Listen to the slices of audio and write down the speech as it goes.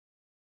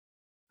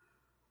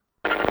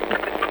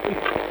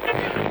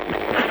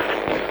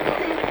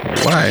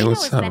Why?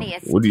 What's up?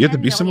 Would you have to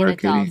be somewhere,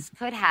 Katie?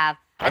 Could have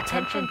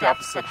attention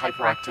deficit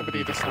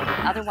hyperactivity disorder,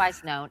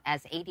 otherwise known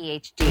as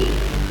ADHD.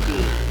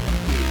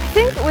 I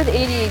think with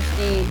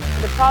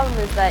ADHD, the problem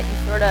is that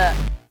you sort of...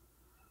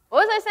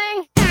 What was I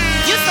saying?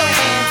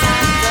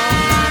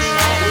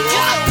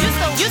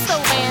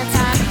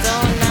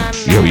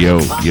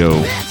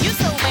 Yo.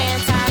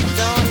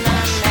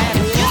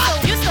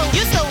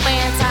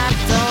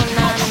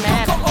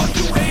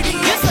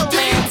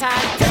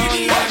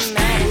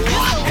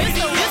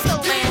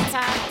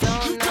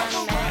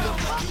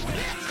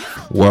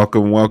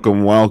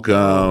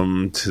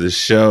 Welcome to the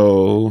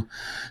show.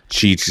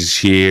 Cheech is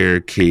here,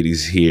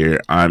 Katie's here,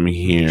 I'm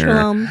here,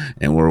 Shalom.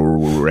 And we're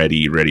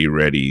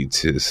ready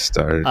to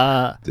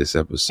start this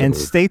episode. And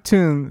stay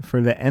tuned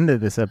for the end of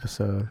this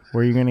episode,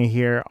 where you're going to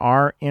hear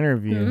our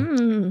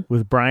interview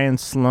with Brian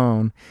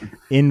Sloan,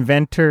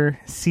 inventor,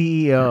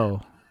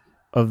 CEO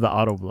of the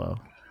Autoblow.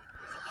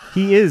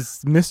 He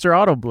is Mr.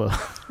 Autoblow.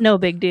 No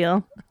big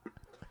deal.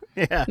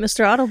 Yeah,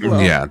 Mr.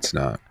 Autoblow. Yeah, it's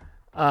not.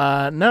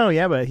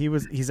 But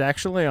he's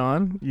actually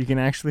on. You can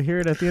actually hear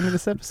it at the end of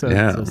this episode.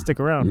 Yeah. So stick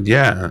around.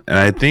 Yeah, and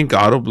I think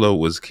Autoblow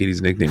was Katie's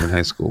nickname in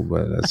high school,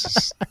 but that's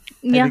just...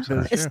 Yeah, that's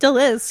it true. still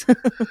is.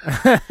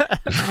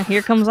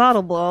 Here comes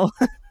Autoblow.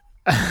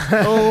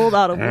 Old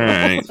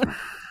Autoblow.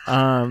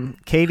 All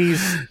right.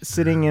 Katie's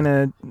sitting in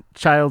a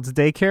child's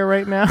daycare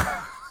right now.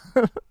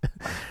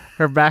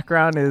 Her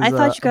background is I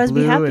thought you guys would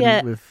be blue happy and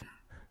at- with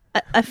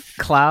I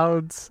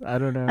clouds. I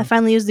don't know. I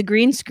finally used the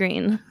green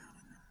screen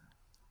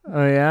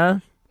Oh yeah,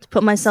 to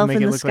put myself make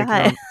in it the look like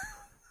sky.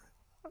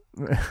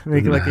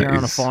 make it like you're on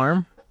a Nice.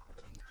 farm.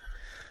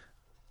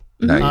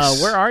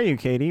 Nice. Where are you,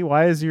 Katie?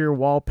 Why is your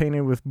wall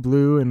painted with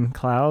blue and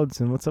clouds?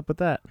 And what's up with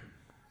that?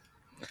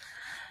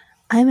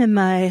 I'm in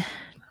my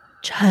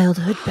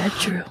childhood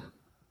bedroom.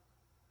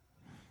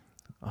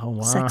 Oh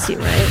wow, Sexy,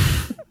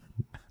 right?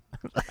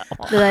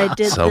 That I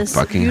did So this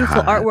fucking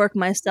beautiful hot. artwork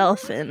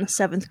myself in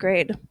 7th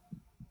grade.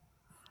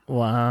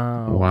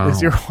 Wow.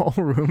 Is your whole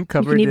room You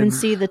covered? can even in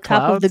see the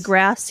top of the clouds?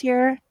 grass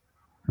here.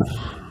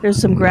 There's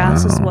some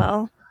grass as Wow.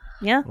 well.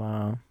 Yeah.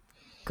 Wow,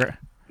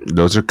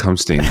 Those are cum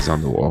stains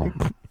on the wall.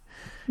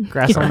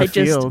 grass on the I just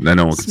field. Then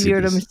no one can see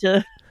smeared them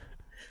this.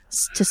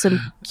 to some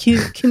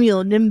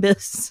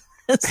cumulonimbus.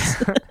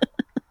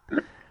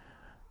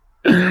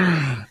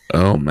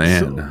 Oh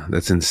man,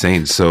 that's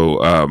insane.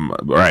 So, all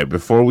right,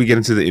 before we get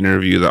into the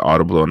interview, the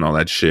Autoblow and all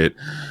that shit,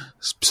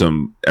 a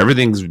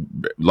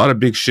lot of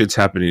big shit's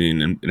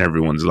happening in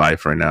everyone's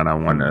life right now, and I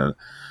want to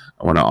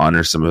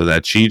honor some of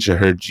that. Cheech, I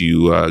heard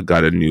you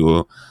got a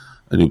new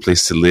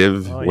place to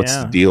live. Oh, What's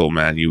yeah. the deal,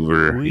 man?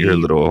 You're a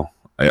little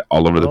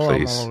all over the I'm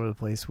place. all over the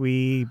place.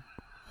 We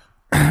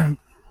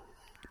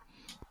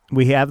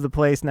have the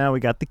place now.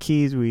 We got the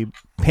keys. We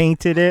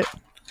painted it.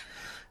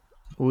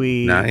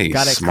 We Nice,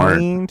 got it smart.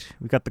 cleaned.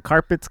 We got the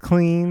carpets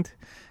cleaned,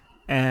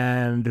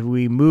 and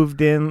we moved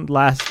in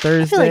last I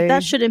Thursday. feel like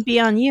that shouldn't be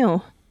on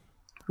you.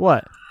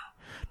 What?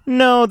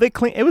 No, they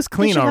clean. It was They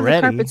clean should have the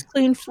already. carpets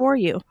cleaned for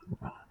you.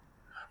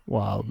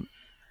 Well,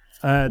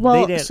 Well,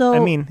 they didn't. so I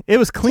mean, it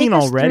was clean take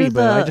us already, through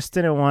but I the- just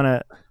didn't want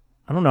to.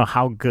 I don't know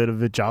how good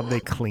of a job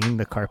they cleaned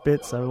the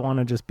carpets. I want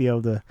to just be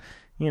able to,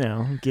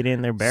 get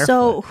in there barefoot.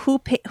 So who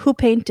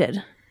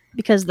painted?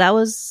 Because that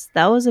was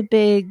a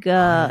big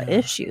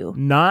issue.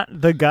 Not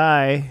the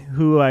guy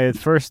who I had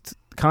first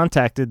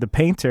contacted, the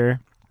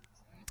painter.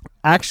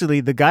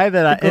 Actually, the guy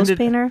that Ghost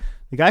painter.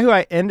 the guy who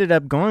I ended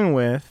up going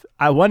with,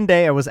 one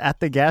day I was at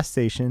the gas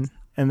station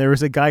and there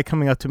was a guy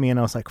coming up to me and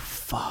I was like,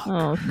 fuck,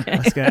 Oh, okay.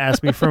 that's going to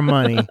ask me for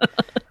money.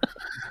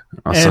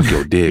 I'll And suck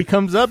your He dick.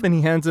 comes up and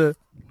he hands a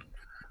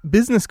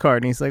business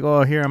card and he's like,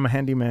 oh, here, I'm a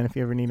handyman if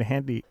you ever need a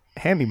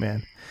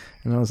handyman.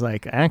 And I was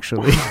like,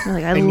 actually, You're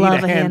like, I need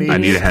love a a handy. handy. I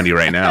need a handy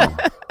right now.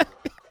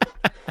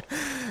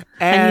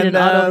 I need an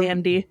auto um,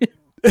 handy.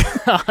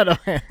 auto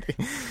handy.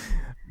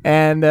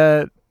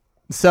 And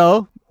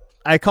so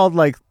I called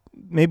like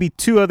maybe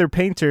 2 other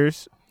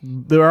painters.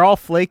 They were all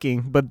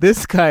flaking, but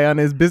this guy on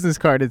his business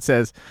card, it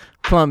says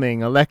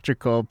plumbing,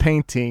 electrical,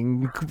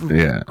 painting,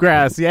 Yeah.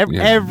 grass, every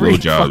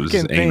blowjobs,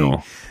 fucking thing.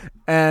 anal.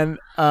 And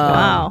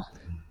Wow.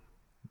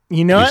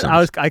 you know Do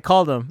what? I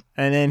called him,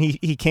 and then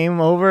he came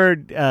over,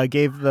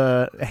 gave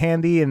the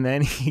handy, and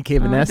then he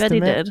gave an I bet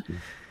he estimate. did.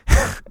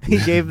 He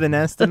gave an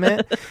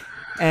estimate,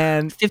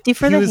 and 50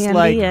 for he the was handy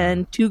like,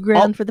 and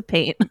 $2,000 for the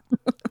paint.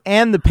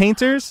 and the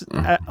painters,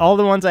 all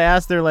the ones I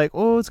asked, they're like,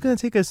 oh, it's going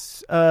to take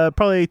us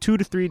probably 2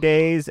 to 3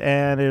 days,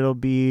 and it'll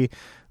be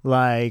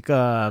like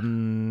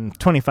 $2,500,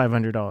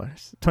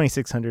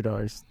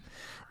 $2,600.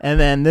 And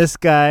then this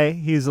guy,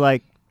 he's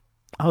like,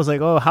 I was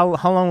like, oh, how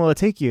long will it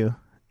take you?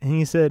 And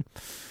he said,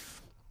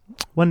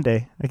 one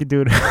day. I could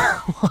do it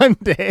one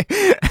day.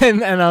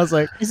 And I was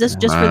like, Is this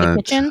just for the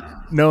What? kitchen?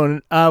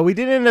 no, we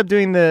didn't end up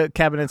doing the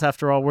cabinets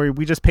after all.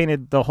 We just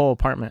painted the whole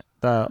apartment,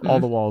 all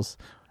the walls.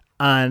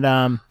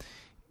 And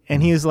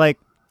he was like,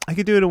 I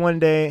could do it in one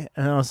day.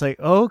 And I was like,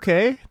 oh,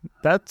 okay.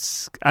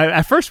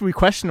 At first we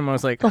questioned him. I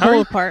was like, The how whole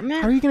are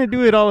apartment? you going to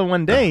do it all in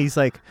one day? He's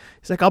like,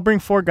 I'll bring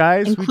 4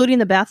 guys. Including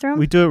the bathroom?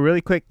 We do it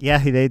really quick. Yeah,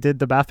 they did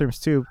the bathrooms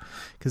too.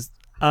 Because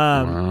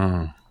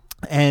Wow.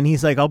 And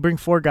he's like, I'll bring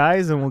 4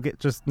 guys and we'll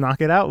just knock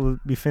it out. We'll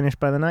be finished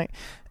by the night.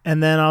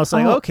 And then I was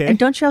like, okay. And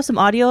don't you have some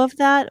audio of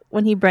that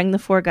when he bring the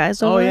 4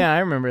 guys over? Oh yeah, I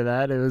remember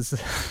that. It was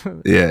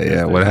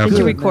Yeah. What happened? Did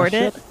you record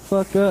it?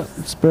 Fuck up,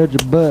 spread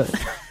your butt.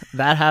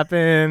 that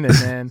happened, and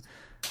then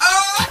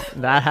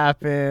that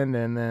happened,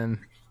 and then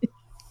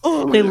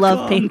They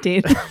love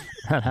painting.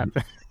 that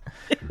happened,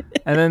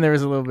 and then there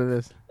was a little bit of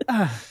this.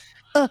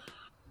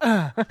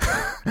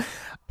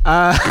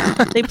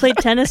 They played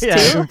tennis Yeah,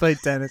 too. we played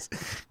tennis.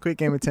 Quick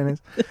game of tennis.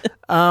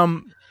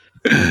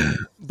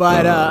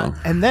 But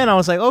and then I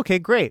was like, okay,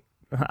 great.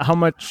 How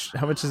much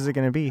is it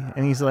gonna be?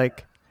 And he's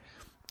like,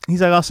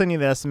 I'll send you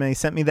the estimate. He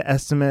sent me the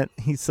estimate.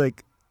 He's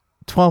like,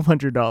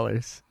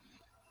 $1,200.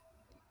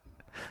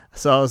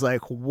 So I was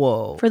like,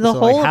 whoa. For the So,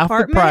 whole like, half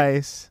apartment? the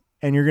price,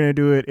 and you're gonna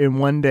do it in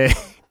one day.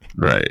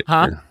 Right.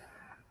 Huh?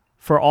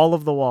 For all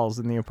of the walls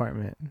in the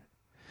apartment.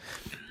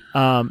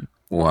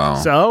 Wow.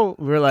 So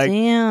we're like,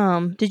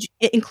 Damn. Did you,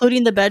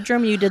 including the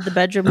bedroom? You did the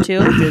bedroom too?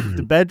 we did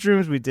the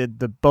bedrooms, we did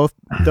the both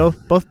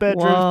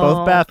bedrooms, Whoa.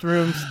 both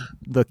bathrooms,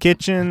 the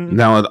kitchen.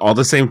 Now, all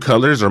the same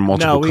colors or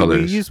multiple No, we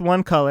colors? used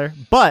one color,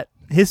 but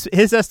his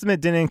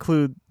estimate didn't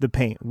include the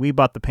paint. We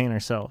bought the paint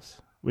ourselves,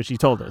 which he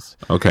told us.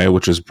 Okay,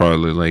 which is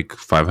probably like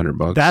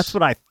 $500. That's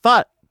what I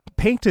thought.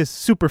 Paint is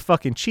super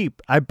fucking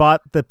cheap. I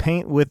bought the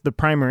paint with the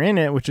primer in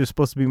it, which is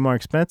supposed to be more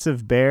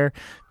expensive, bare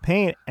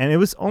paint, and it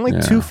was only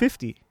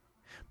 $250.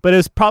 But it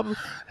was probably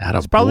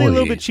a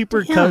little bit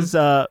cheaper because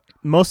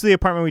most of the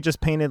apartment we just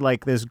painted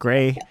like this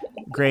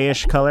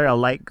grayish color, a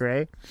light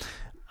gray,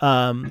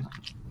 and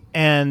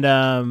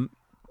then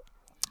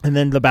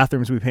the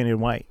bathrooms we painted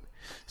white.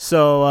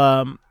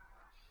 So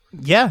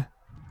yeah,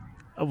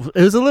 it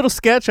was a little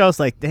sketch. I was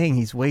like, dang,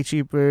 he's way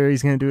cheaper.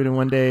 He's gonna do it in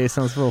one day. It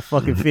sounds a little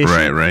fucking fishy.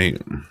 Right.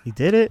 He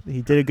did it.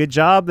 He did a good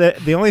job.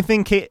 The only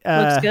thing,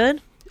 Looks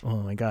good. oh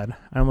my god,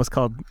 I almost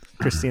called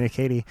Christina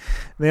Katie.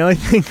 The only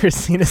thing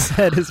Christina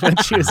said is when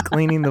she was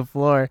cleaning the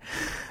floor,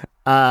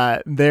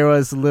 there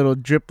was little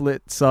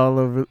driplets all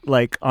over,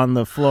 like on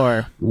the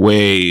floor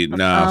Wait,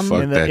 nah,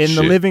 fuck in that the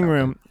shit. living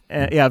room.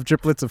 Yeah,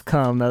 driplets of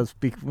cum. That was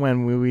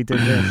when we did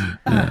this.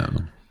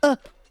 Yeah.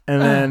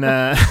 And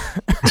then,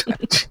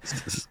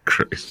 Jesus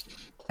Christ.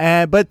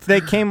 but they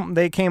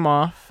came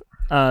off.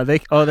 They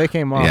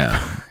came off.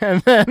 Yeah.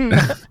 And then,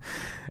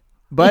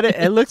 but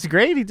it looks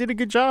great. He did a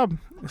good job.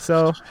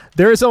 So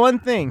there is one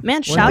thing. Man,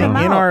 One shout thing him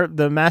in out.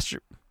 the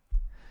master.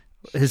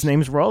 His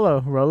name's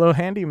Rollo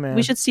Handyman.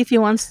 We should see if he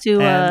wants to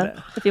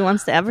And-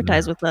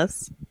 advertise with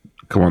us.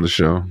 Come on the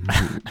show.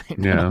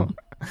 Yeah.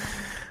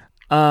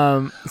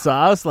 So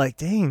I was like,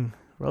 dang,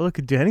 Rollo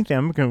could do anything.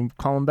 I'm gonna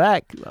call him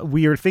back.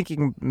 We were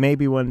thinking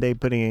maybe one day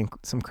putting in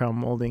some crown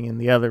molding in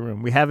the other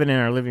room. We have it in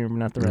our living room,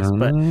 not the rest.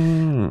 But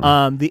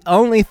the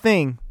only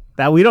thing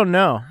that we don't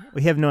know,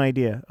 we have no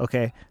idea.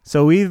 Okay,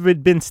 so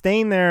we've been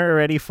staying there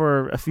already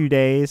for a few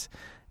days,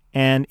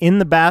 and in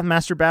the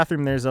master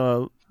bathroom, there's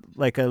a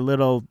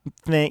little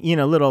thing,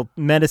 little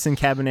medicine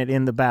cabinet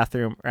in the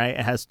bathroom. Right,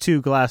 it has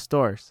 2 glass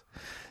doors.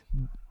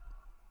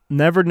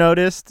 Never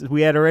noticed.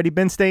 We had already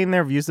been staying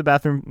there. We've used the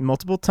bathroom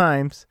multiple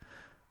times.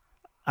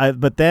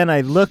 But then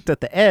I looked at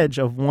the edge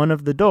of one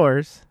of the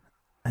doors,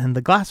 and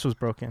the glass was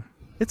broken.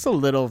 It's a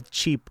little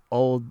cheap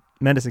old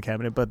medicine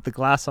cabinet, but the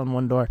glass on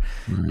one door.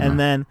 Mm-hmm. And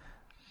then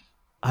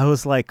I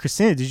was like,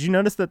 Christina, did you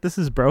notice that this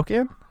is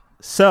broken?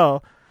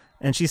 So,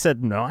 and she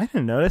said, no, I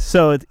didn't notice.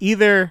 So it's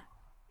either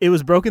it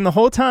was broken the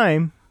whole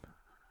time,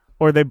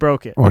 or they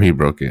broke it. Or he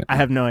broke it. I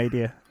have no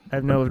idea. I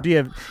have no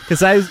idea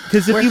because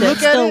if Worth you it. look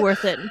at Still it,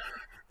 worth it.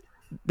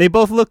 they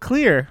both look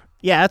clear.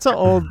 Yeah, it's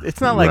it's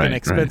not like an Right,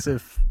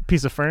 expensive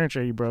piece of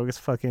furniture you broke. It's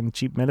a fucking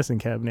cheap medicine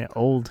cabinet,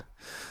 old.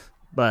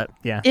 But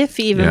yeah. If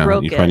he even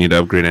broke you it. probably need to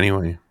upgrade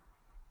anyway.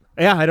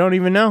 Yeah, I don't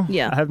even know.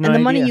 Yeah. I have no and the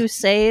idea. money you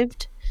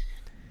saved,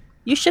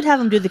 you should have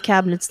him do the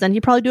cabinets then.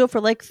 You probably do it for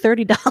like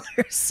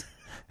 $30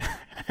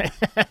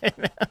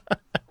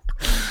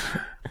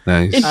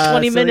 Nice. in 20 so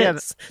yeah,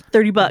 minutes.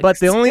 $30. But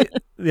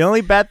the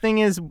only bad thing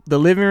is the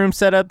living room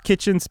setup,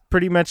 kitchen's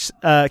pretty much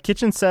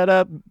kitchen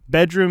setup,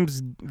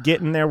 bedrooms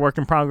getting there, work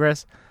in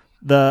progress.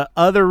 The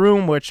other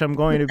room, which I'm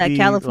going to that be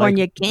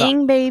California like,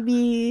 king,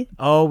 baby.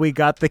 we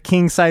got the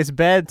king size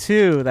bed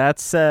too.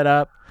 That's set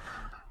up.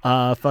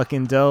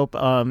 Fucking dope.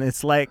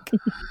 It's like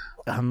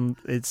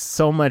it's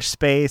so much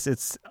space.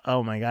 It's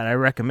oh my god, I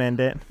recommend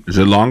it. Is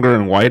it longer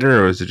and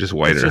wider, or is it just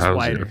wider? It's just How is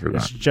wider. it? I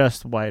forgot. It's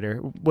just wider,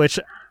 which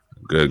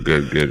Good.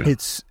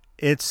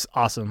 it's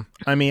awesome.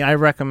 I mean, I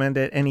recommend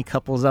it. Any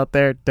couples out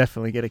there,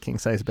 definitely get a king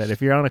size bed. If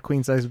you're on a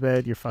queen size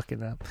bed, you're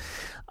fucking up.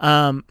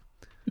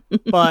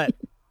 But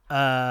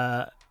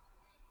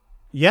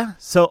yeah.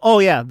 So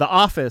the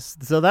office.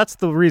 So that's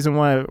the reason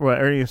why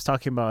what Ernie was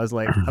talking about is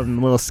like I'm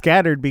a little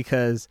scattered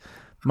because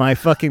my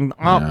fucking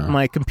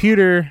my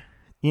computer,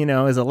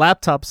 is a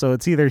laptop. So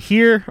it's either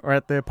here or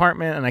at the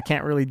apartment, and I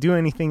can't really do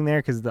anything there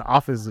because the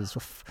office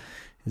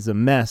is a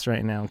mess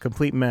right now, a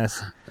complete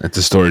mess. It's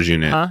a storage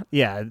unit. Huh?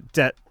 Yeah,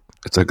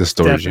 It's like a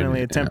storage definitely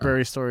unit. a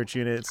temporary storage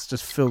unit. It's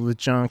just filled with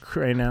junk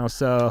right now.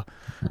 So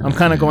I'm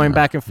kind of going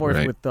back and forth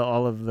right. with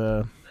all of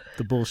the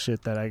the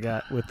bullshit that I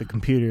got with the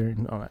computer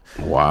and all that.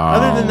 Wow.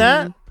 Other than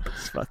that,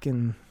 it's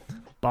fucking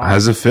bomb. How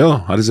does it feel?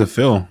 How does it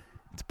feel?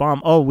 It's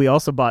bomb. Oh, we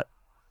also bought.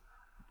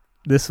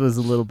 This was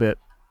a little bit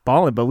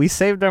balling, but we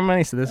saved our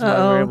money, so this is why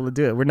we were able to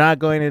do it. We're not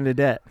going into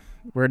debt.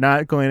 We're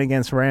not going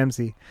against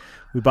Ramsey.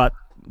 We bought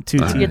 2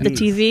 TVs. Get the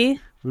TV.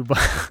 We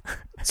bought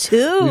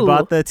 2. We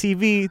bought the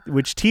TV,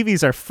 which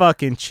TVs are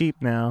fucking cheap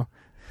now.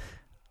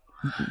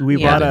 We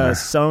bought a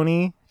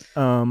Sony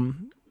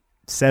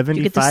 75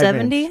 you get the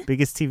 70? inch,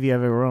 biggest TV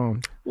I've ever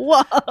owned.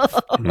 Whoa.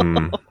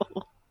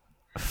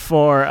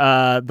 For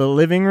the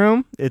living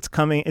room, it's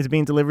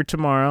being delivered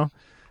tomorrow.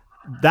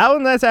 That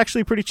one, that's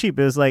actually pretty cheap.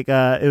 It was like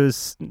it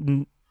was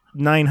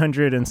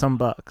 $900 and some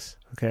bucks.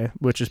 Okay,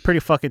 which is pretty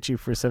fucking cheap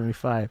for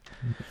 75.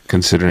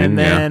 Considering, and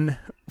then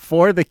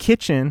for the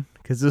kitchen,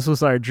 because this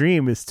was our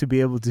dream, is to be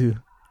able to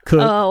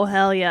cook. Oh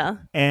hell yeah!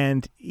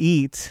 And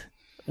eat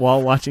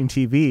while watching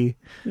TV.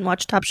 And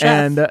watch Top Chef.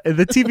 And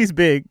the TV's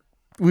big.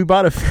 We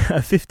bought a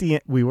 50.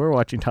 We were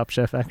watching Top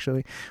Chef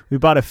actually. We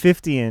bought a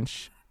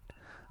 50-inch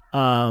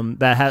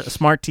that had a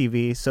smart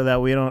TV, so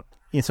that we don't.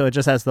 So it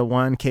just has the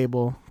one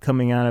cable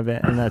coming out of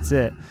it, and that's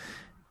it.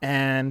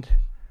 And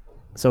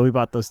so we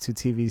bought those 2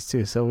 TVs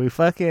too. So we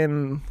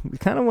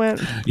kind of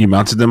went. You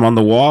mounted them on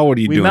the wall. What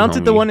are you doing? We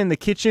mounted the one in the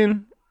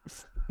kitchen.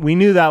 We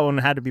knew that one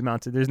had to be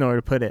mounted. There's nowhere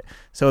to put it.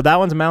 So that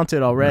one's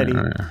mounted already.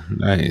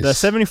 Nice. The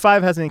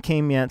 75 hasn't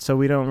came yet, so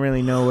we don't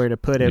really know where to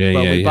put it.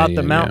 But we bought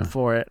the mount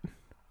for it.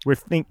 We're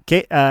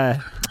oh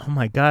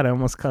my God, I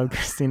almost called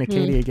Christina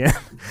Katie again.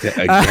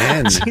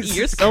 Again?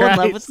 You're so in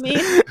love with me.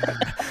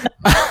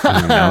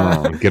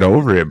 No, get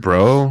over it,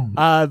 bro.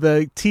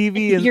 The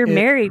TV. You're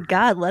married.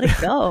 God, let it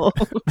go.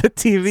 The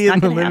TV in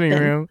the living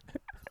room.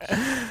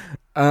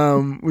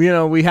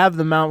 We have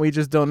the mount. We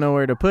just don't know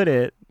where to put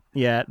it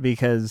yet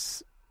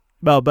because.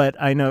 Well, but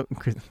I know.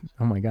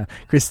 Oh my God,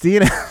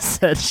 Christina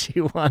said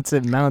she wants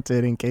it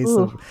mounted in case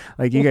of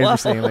like you guys are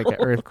saying like an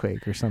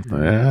earthquake or something.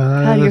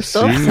 God, you're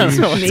so That's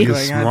what's she's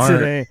going on smart.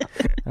 today.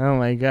 Oh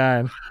my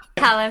God.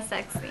 Hella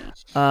sexy.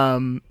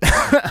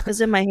 Is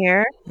it my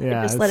hair?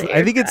 Yeah, Just let it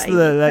I think it's air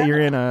dry. that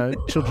you're in a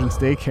children's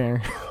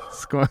daycare.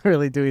 It's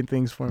really doing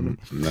things for me.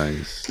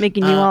 Nice.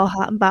 Making you all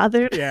hot and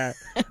bothered. Yeah.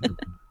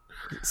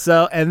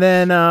 So, and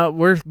then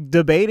we're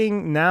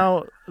debating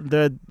now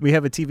that we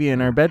have a TV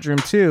in our bedroom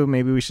too.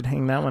 Maybe we should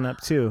hang that one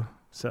up too.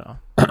 So,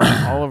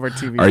 all of our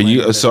TVs.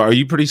 Are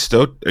you pretty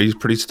stoked? Are you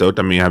pretty stoked?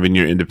 I mean, having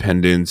your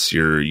independence,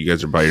 you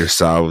guys are by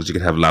yourselves. You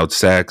can have loud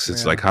sex.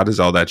 It's like, how does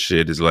all that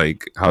shit is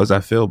like? How does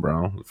that feel,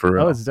 bro? For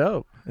real? Oh, it's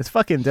dope. It's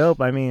fucking dope.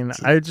 I mean,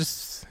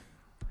 it's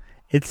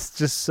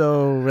just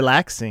so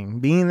relaxing.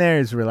 Being there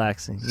is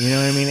relaxing. You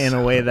know what I mean? In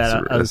a way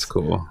that that's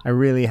cool. I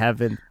really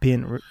haven't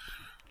been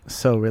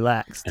so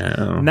relaxed.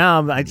 Yeah.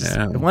 Now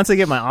once I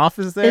get my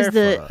office there,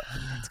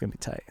 it's gonna be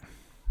tight.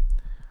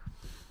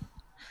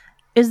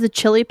 Is the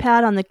chili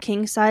pad on the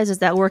king size? Is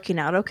that working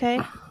out okay,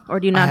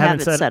 or do you not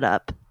have it set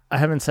up? I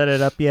haven't set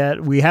it up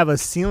yet. We have a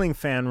ceiling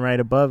fan right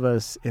above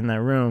us in that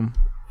room,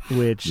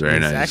 which Very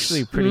is nice.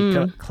 actually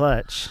pretty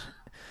clutch.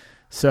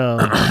 So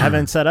I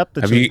haven't set up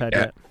the chili pad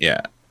yet.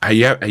 Yeah.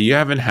 You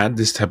haven't had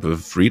this type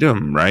of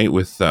freedom, right?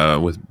 With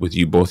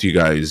you both, you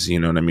guys. You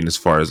know what I mean? As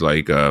far as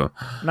like,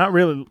 not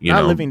really,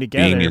 not living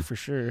together for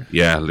sure.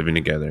 Yeah, living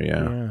together.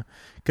 Yeah.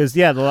 Because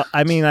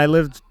I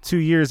lived 2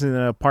 years in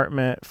an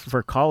apartment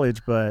for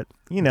college, but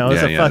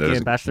it's a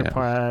fucking bachelor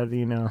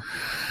party.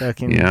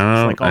 Fucking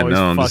like always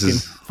fucking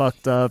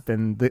fucked up,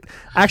 and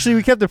actually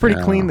we kept it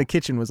pretty clean. The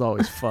kitchen was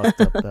always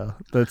fucked up though.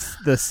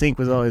 The sink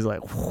was always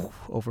like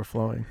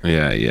overflowing.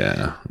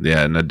 Yeah.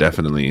 No,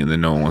 definitely. And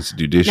then no one wants to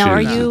do dishes. Now,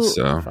 are you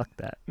fuck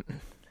that?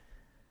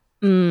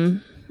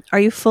 Are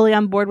you fully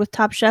on board with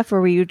Top Chef,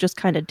 or were you just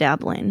kind of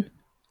dabbling?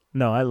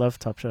 No, I love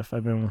Top Chef.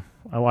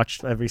 I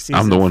watched every season.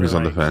 I'm the one who's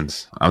on the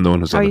fence. I'm the one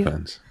who's on the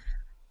fence.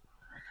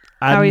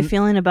 How are you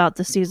feeling about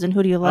the season?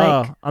 Who do you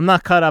like? Oh, I'm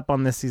not caught up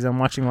on this season. I'm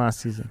watching last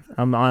season.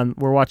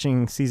 We're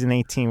watching season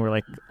 18. We're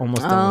like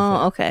almost done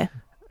with it. Okay.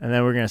 And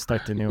then we're gonna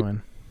start the new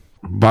one.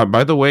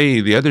 By the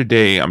way, the other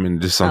day, I mean,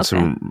 just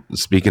on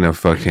speaking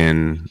of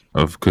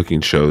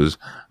cooking shows,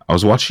 I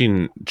was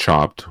watching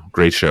Chopped.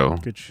 Great show.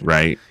 Good show.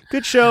 Right?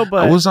 Good show,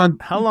 but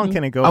how long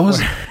can it go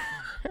for?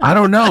 I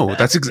don't know.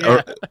 That's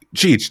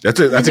Cheech.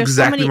 That's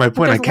exactly my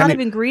point. There's a lot of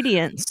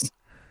ingredients.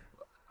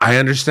 I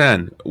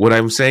understand. What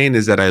I'm saying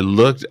is that I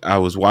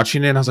was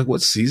watching it and I was like,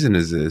 what season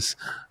is this?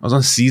 I was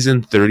on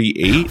season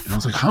 38 and I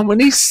was like, how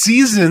many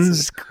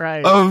seasons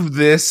of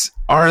this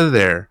are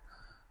there?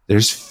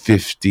 There's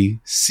 50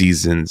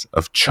 seasons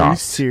of Chopped. Are you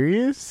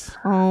serious?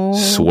 Oh.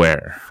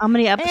 Swear. How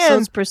many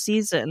episodes per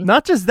season?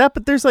 Not just that,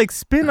 but there's like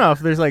spin-off.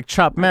 There's like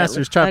Chopped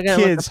Masters, Chopped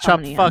Kids,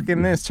 Chopped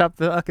fucking this, Chopped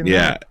the fucking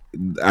that.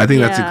 I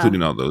think that's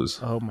including all those.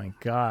 Oh my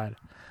God.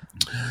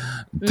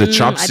 The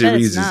Chopped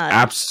series is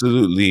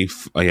absolutely.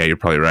 Oh yeah, you're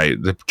probably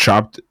right. The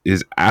Chopped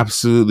is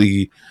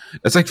absolutely.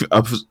 That's like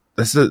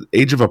that's the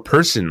age of a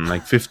person,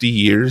 like 50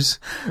 years.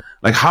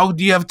 Like, how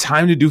do you have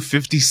time to do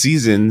 50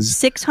 seasons?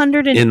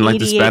 688 in like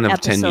the span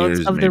of 10 episodes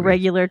years of the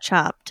regular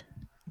Chopped.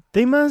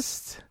 They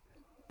must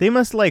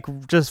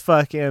like just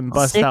fucking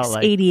bust out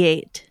like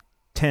 688.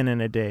 10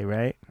 in a day,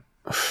 right?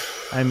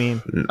 I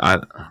mean, I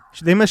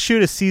they must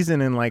shoot a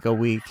season in like a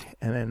week,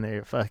 and then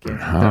they're fucking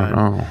done.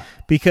 don't know.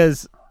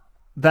 Because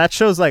that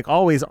show's like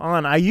always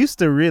on. I used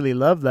to really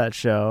love that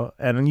show,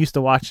 and I used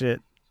to watch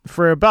it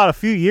for about a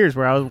few years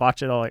where I would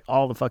watch it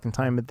all the fucking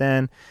time. But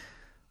then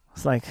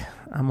it's like,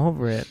 I'm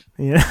over it.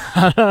 You know?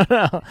 I don't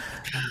know.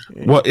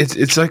 Well,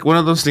 it's like one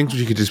of those things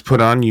where you could just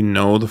put on, you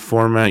know, the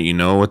format, you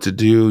know what to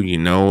do, you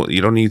know,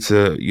 you don't need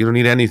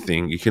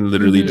anything. You can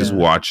literally just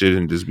watch it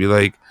and just be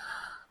like,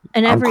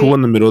 And I'm cool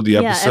in the middle of the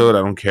episode.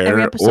 I don't care.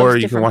 episode's Or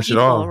you can different watch it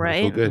people, all.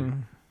 right? Feel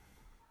good.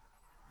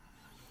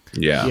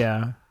 Yeah.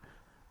 Yeah.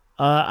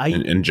 And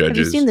Have you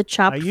Judges. seen the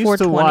Chopped I used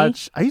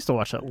 420? to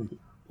watch a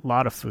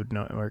lot of Food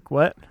Network.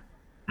 What?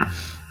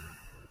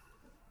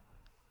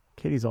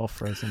 Katie's all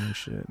frozen and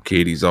shit.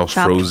 Katie's all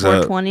Chopped froze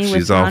up. 420 with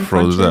She's all Ron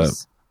froze up.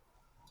 Funches?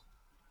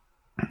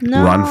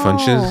 No. Ron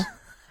Funches?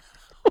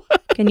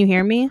 Can you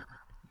hear me?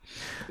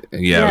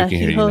 Yeah, we can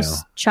hear he you now.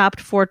 hosts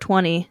Chopped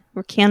 420.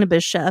 We're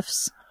cannabis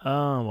chefs.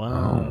 Oh,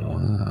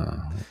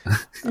 wow.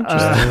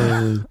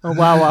 Interesting.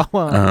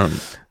 Wow.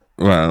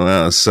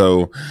 Well,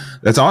 so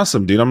that's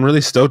awesome, dude. I'm really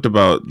stoked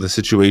about the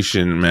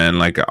situation, man.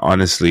 Like,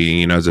 honestly,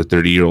 you know, as a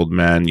 30-year-old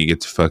man, you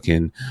get to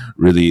fucking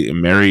really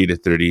married a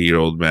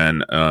 30-year-old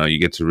man. You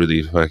get to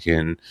really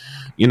fucking,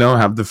 you know,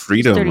 have the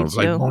freedom of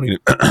like 32. boning.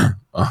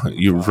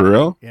 You for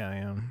real? Yeah, I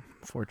am.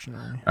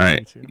 Fortunately. All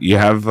right, you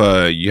have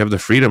the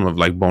freedom of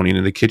like boning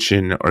in the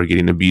kitchen or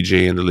getting a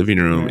BJ in the living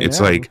room. Yeah, It's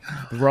yeah. like,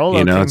 Rolo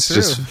you know, came it's through.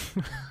 just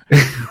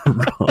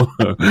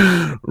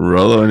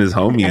Rolo and his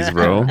homies,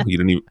 bro. You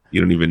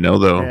don't even know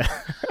though.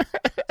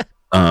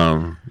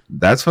 Yeah.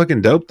 That's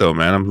fucking dope though,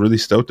 man. I'm really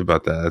stoked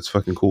about that. That's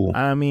fucking cool.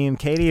 I mean,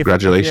 Katie, if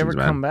Congratulations, you ever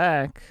man. come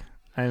back,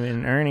 I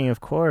mean, Ernie,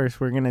 of course,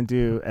 we're gonna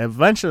do.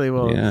 Eventually,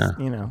 we'll, Yeah.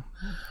 you know,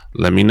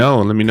 Let me know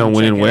when check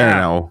and it where out.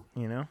 now.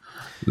 you know,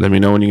 Let me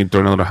know when you can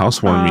throw another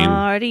housewarming.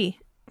 Party.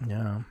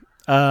 yeah.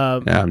 Yeah,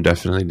 I'm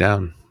definitely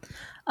down.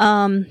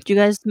 Do you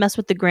guys mess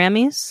with the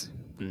Grammys?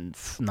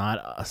 It's not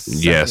us.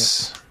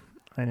 Yes.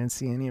 I didn't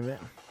see any of it.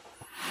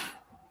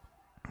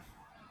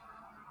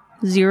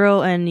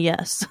 0 and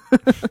yes.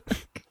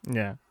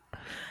 Yeah.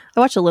 I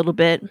watched a little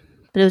bit,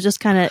 but it was just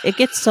kind of, it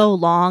gets so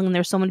long and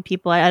there's so many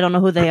people. I don't know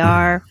who they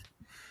are.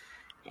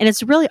 And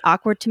it's really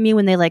awkward to me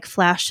when they like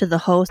flash to the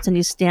host and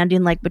he's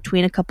standing like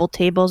between a couple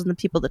tables and the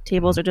people at the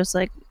tables are just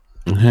like,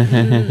 Was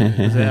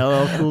it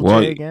LL Cool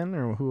Well, J again,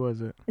 or who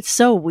was it? it's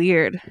so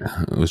weird.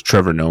 It was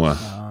Trevor Noah.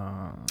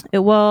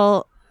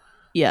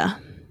 Yeah.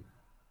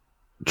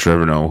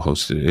 Trevor Noah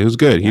hosted it. It was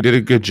good. He did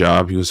a good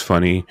job. He was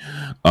funny.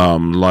 A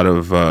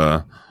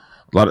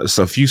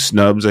few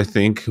snubs I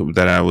think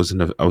that I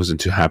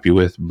wasn't too happy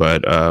with,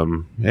 but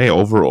hey,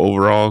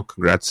 overall,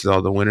 congrats to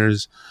all the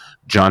winners.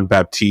 John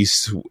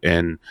Baptiste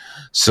and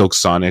Silk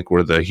Sonic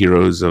were the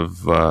heroes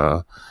of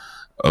the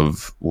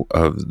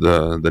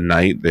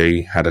night.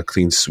 They had a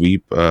clean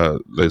sweep.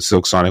 The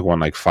Silk Sonic won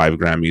like 5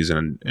 Grammys,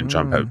 and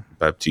John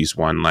Baptiste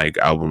won like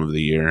Album of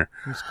the Year.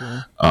 That's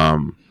cool.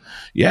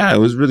 Yeah, it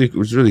was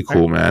really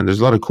cool, man.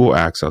 There's a lot of cool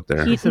acts out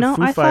there. I said thought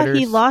Foo he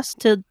Fighters. lost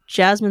to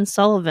Jasmine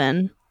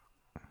Sullivan.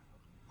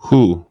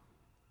 Who?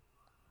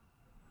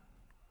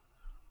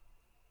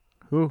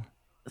 Who?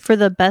 For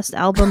the best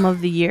album of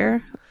the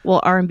year.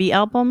 Well, R&B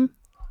album.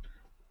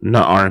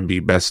 Not R&B,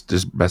 best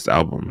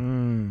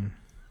album.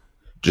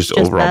 Just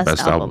overall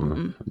best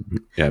album.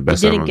 Yeah,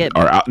 best didn't album.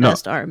 get No,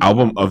 best R&B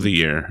album of the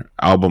year.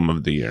 Album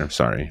of the year.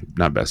 Sorry,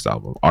 not best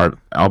album.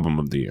 Album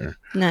of the year.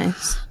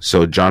 Nice.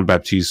 So John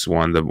Baptiste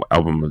won the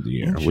album of the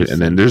year, Interesting.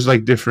 and then there's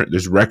like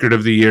there's record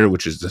of the year,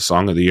 which is the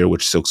song of the year,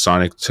 which Silk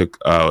Sonic took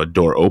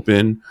Door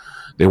Open.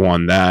 They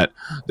won that.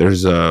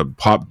 There's a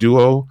pop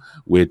duo,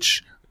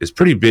 which is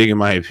pretty big in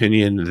my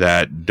opinion,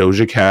 that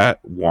Doja Cat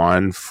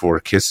won for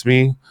Kiss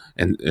Me,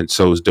 and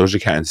so was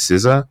Doja Cat and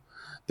SZA.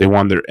 They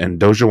won and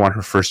Doja won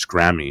her first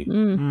Grammy,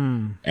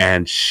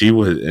 and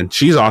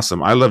she's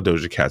awesome. I love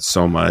Doja Cat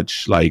so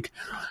much. Like,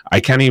 I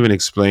can't even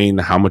explain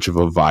how much of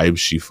a vibe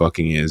she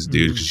fucking is,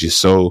 dude. 'Cause she's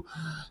so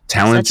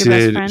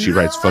talented. friend? She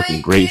writes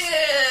fucking great.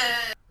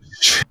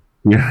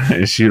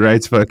 She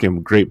writes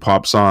fucking great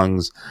pop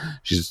songs.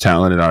 She's a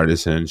talented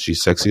artist, and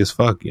she's sexy as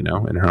fuck, you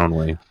know, in her own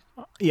way.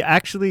 Yeah,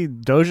 actually,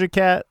 Doja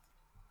Cat,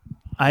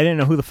 I didn't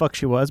know who the fuck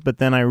she was, but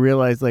then I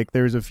realized like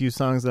there was a few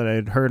songs that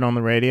I'd heard on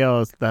the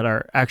radio that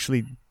are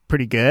actually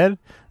pretty good,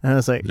 and I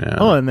was like, Yeah.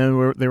 oh, and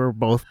then they were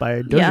both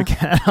by Doja Yeah.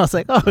 Cat. I was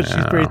like, oh,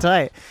 she's pretty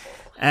tight.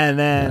 And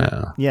then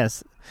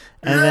yes,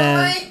 and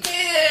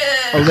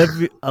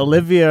then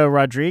Olivia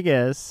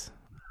Rodriguez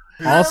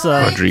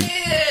also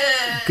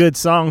good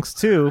songs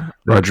too.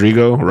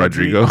 Rodrigo.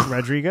 Rodrigo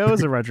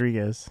is a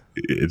Rodriguez.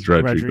 It's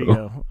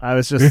Rodrigo. I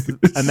was just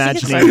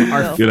imagining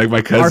Rodrigo. You're like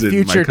my cousin. our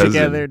future my cousin.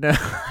 together.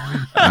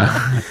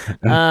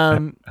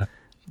 No.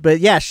 But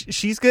yeah,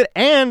 she's good.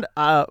 And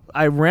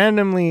I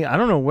randomly, I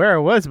don't know where I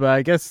was, but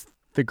I guess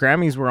the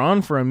Grammys were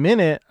on for a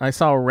minute. I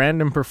saw a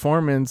random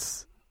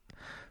performance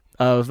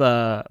of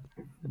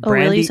Oh,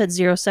 really? You said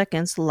 0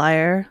 seconds,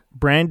 liar.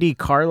 Brandy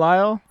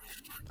Carlisle.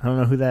 I don't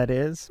know who that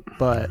is,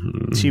 but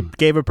she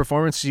gave a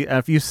performance. She,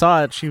 if you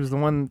saw it, she was the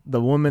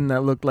woman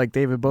that looked like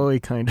David Bowie,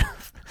 kind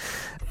of.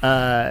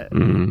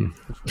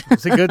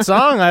 It's a good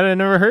song. I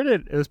never heard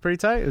it. It was pretty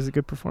tight. It was a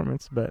good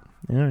performance, but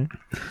yeah.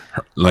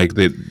 Like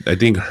I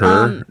think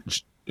her.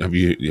 Have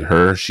you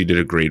her? She did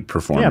a great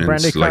performance. Yeah,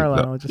 Brandy like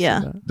Carlisle.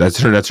 That's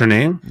her. That's her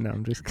name. No,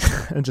 I'm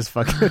just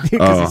fucking with you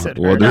because you said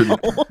her.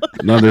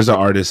 No, there's an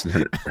artist.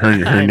 Her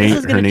name.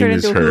 Her name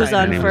is her. Who's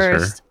on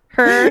first?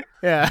 Her.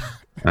 Yeah.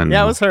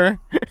 Yeah, it was her.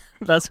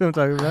 That's who I'm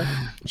talking about.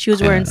 She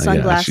was wearing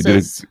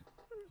sunglasses.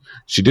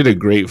 She did a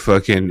great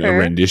fucking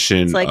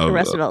rendition. It's like of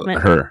Arrested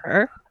Development.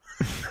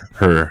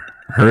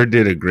 Her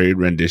did a great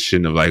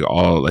rendition of like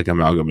all like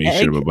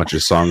amalgamation of a bunch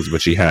of songs,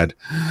 but she had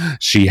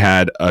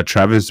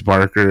Travis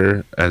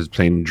Barker as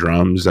playing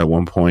drums at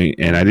one point,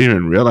 and I didn't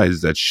even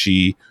realize that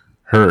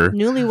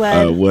newlywed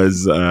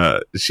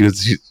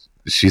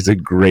she's a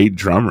great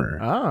drummer.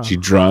 Oh.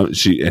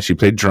 She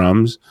played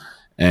drums,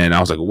 and I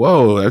was like,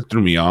 whoa, that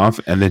threw me off.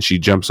 And then she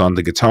jumps on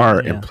the guitar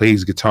and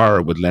plays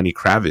guitar with Lenny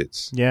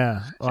Kravitz.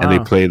 Yeah, wow. And they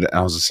played. I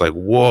was just like,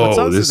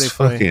 whoa, this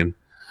fucking.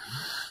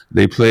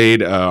 They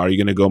played "Are You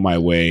Gonna Go My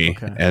Way,"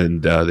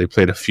 and they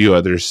played a few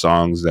other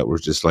songs that were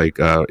just like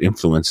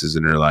influences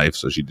in her life.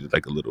 So she did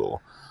like a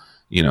little,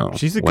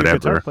 she's a good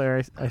guitar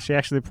player. She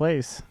actually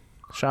plays.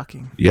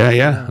 Shocking.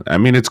 Yeah. I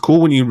mean, it's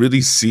cool when you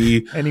really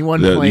see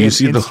anyone play an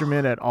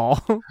instrument at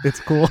all. It's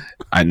cool.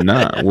 I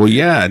know. Well,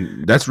 yeah,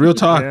 that's real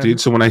talk, dude.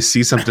 So when I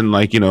see something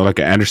like like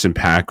an Anderson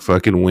 .Paak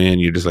fucking win,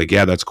 you're just like,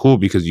 yeah, that's cool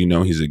because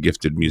he's a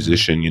gifted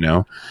musician,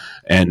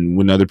 And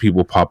when other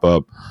people pop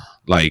up,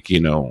 like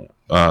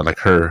like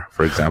her,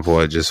 for example,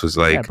 I just was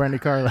like, Brandy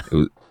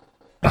Carlisle.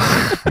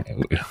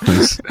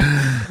 It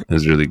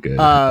was really good.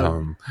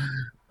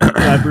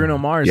 Bruno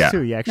Mars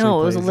too. It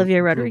was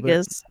Olivia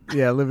Rodriguez.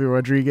 Yeah, Olivia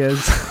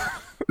Rodriguez.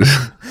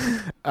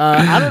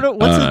 I don't know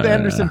what's with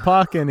Anderson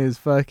 .Paak and his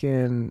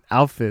fucking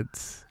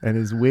outfits and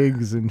his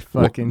wigs and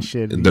fucking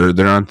shit.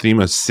 They're on theme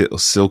of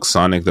Silk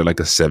Sonic. They're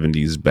like a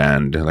 70s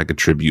band, like a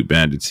tribute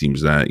band. It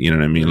seems that, you know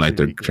what I mean? Like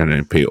they're trying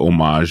to pay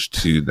homage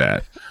to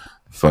that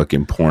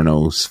fucking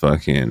pornos,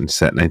 fucking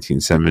set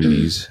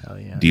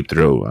 1970s Deep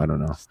Throat. I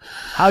don't know.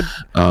 How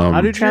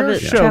did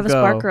Travis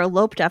Barker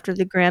eloped after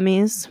the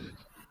Grammys?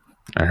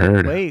 I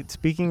heard. Wait,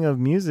 speaking of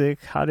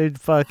music, how did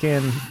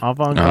fucking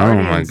Avant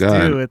Garde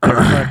do with their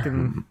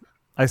fucking?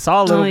 I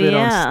saw a little bit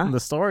on the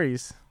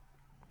stories.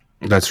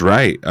 That's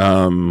right.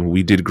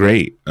 We did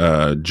great.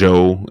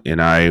 Joe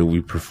and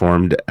we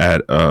performed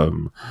at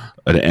an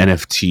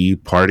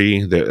NFT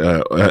party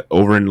that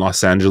over in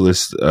Los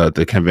Angeles,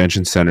 the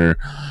convention center.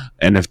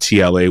 NFT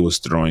LA was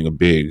throwing a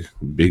big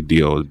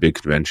deal, a big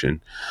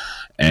convention,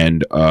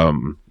 and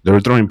they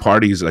were throwing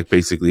parties like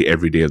basically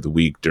every day of the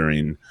week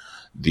during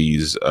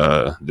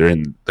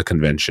the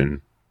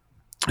convention.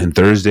 And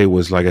Thursday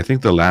was like I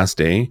think the last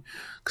day,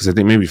 because I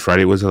think maybe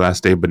Friday was the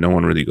last day, but no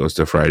one really goes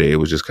to Friday. It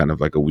was just kind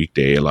of like a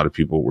weekday. A lot of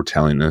people were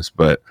telling us,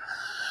 but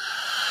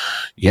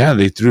yeah,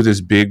 they threw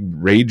this big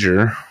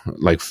rager.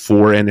 Like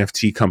 4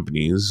 NFT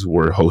companies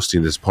were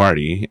hosting this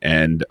party,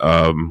 and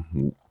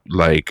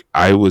like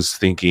I was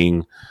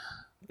thinking,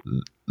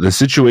 the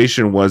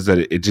situation was that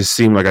it just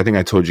seemed like, I think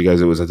I told you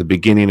guys, it was at the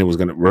beginning, we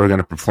were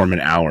gonna perform an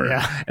hour,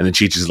 and then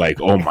Cheech is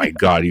like, oh my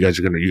god, you guys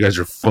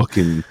are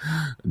fucking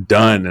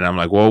done. And I'm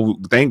like, well,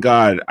 thank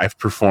God I've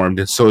performed,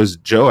 and so is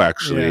Joe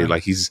actually.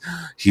 Like he's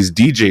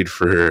DJ'd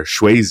for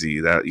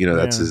Swayze,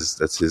 that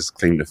that's his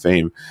claim to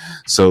fame.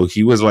 So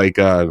he was like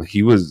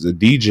he was a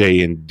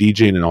DJ and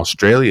DJing in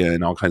Australia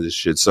and all kinds of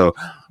shit. So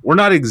we're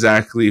not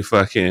exactly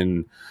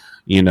fucking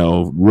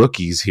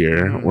rookies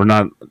here. We're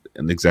not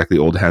exactly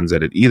old hands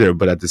at it either,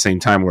 but at the same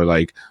time we're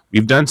like,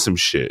 we've done some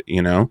shit,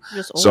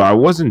 so I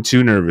wasn't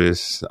too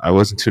nervous,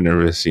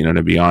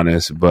 to be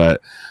honest.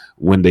 But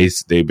when they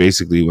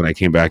basically, when I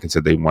came back and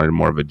said they wanted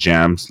more of a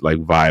jam like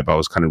vibe, I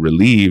was kind of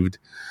relieved.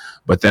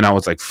 But then I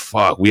was like,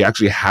 fuck, we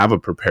actually have a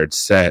prepared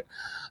set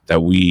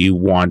that we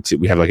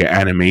have like an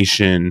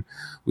animation,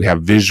 we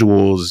have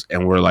visuals,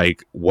 and we're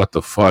like, what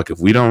the fuck, if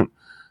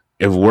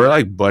we're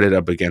like butted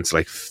up against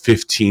like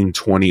 15,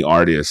 20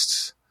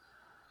 artists,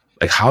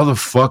 like how the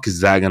fuck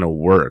is that gonna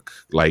work?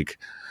 Like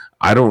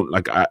I don't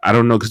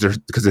know,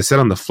 because they said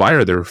on the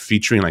flyer they were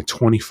featuring like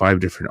 25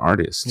 different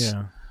artists.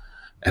 Yeah.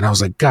 And I was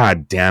like,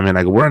 God damn it!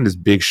 Like we're on this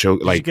big show.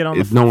 Like no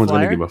one's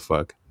gonna give a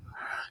fuck.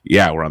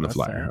 Yeah, we're on the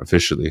flyer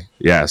officially.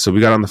 Yeah, so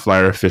we got on the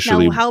flyer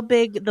officially. Now, how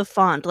big the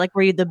font? Like,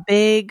 were you the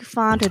big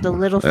font or the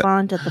little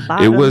font at the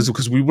bottom? It was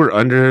because we were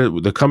under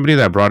the company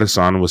that brought us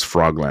on was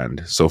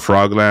Frogland. So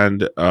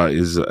Frogland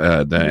is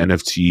the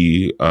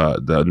NFT,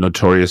 the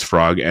Notorious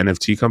Frog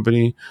NFT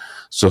company.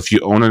 So if you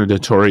own a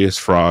Notorious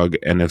Frog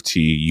NFT,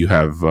 you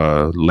have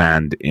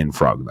land in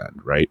Frogland,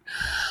 right?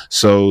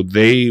 So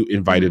they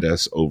invited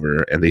us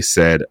over, and they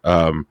said.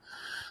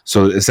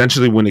 So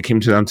essentially, when it came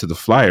down to the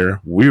flyer,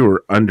 we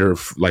were under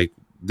like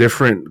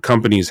different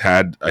companies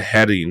had a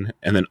heading,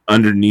 and then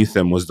underneath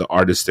them was the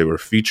artist they were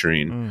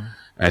featuring.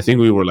 And I think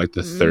we were like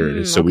the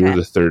third, so we were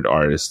the third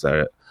artist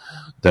that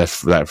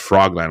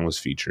Frogland was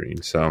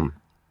featuring. So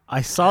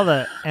I saw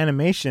the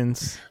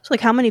animations. So, like,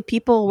 how many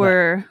people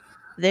were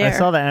there? I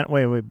saw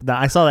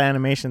I saw the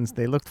animations.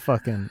 They looked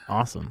fucking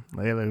awesome.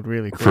 They looked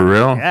really cool. For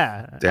real?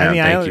 Yeah. Damn, I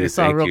mean, I thank only you,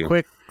 saw a thank real you.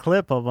 quick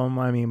clip of them.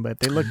 I mean, but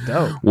they look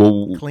dope.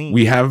 Well, Clean.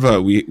 we have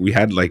we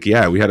had like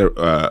we had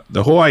a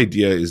the whole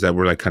idea is that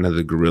we're like kind of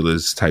the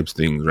gorillas types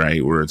things,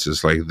 right? Where it's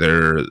just like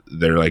they're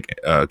like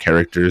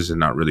characters and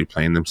not really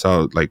playing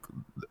themselves like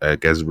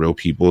as real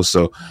people.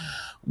 So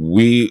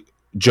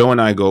Joe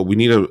and I go, we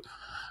need a.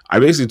 I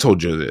basically told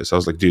Joe this. I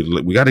was like, dude,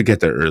 look, we got to get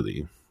there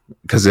early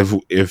because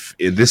if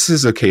this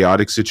is a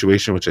chaotic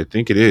situation, which I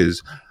think it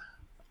is,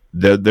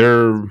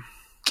 they're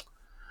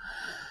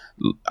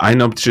I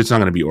know shit's not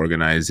going to be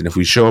organized, and if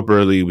we show up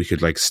early, we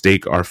could like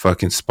stake our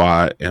fucking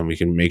spot, and we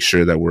can make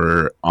sure that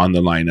we're on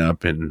the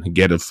lineup and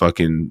get a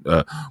fucking.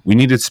 We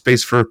needed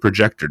space for a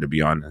projector, to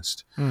be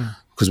honest,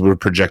 because we were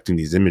projecting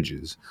these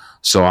images.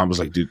 So I was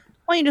like, dude.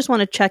 Well, you just want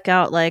to check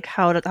out like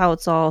how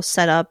it's all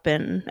set up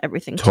and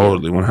everything.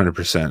 Totally,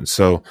 100%.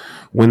 So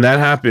when that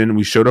happened,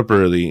 we showed up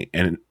early,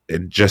 and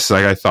just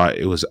like I thought,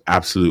 it was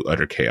absolute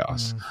utter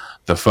chaos.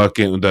 The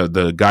fucking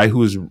the guy who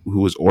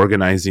was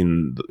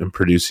organizing and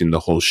producing the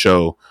whole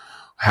show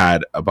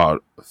had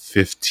about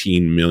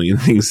 15 million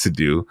things to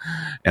do,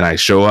 and I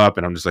show up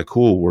and I'm just like,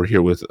 cool, we're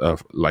here with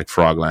like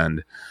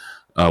Frogland,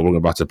 we're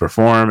about to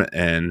perform,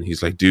 and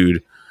he's like,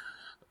 dude.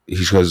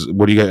 He goes,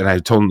 what do you got? And I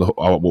told him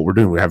what we're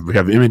doing. We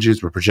have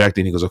images, we're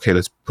projecting. He goes, okay,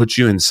 let's put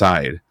you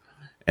inside.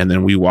 And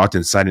then we walked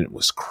inside and it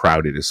was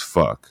crowded as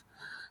fuck.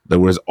 There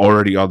was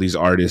already all these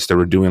artists that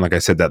were doing, like I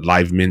said, that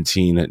live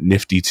minting.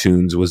 Nifty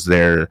Tunes was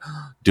there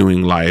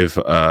doing live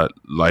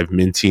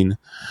minting.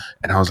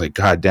 And I was like,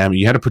 God damn it,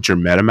 you had to put your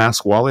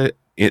MetaMask wallet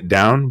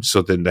down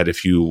so then that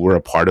if you were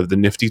a part of the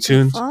Nifty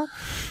Tunes,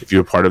 if you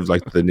were part of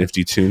like the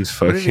Nifty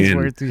Tunes What are these fucking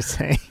words you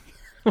say?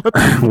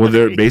 well,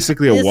 they're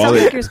basically a It sounds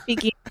wallet. like you're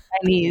speaking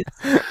Chinese.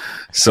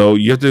 So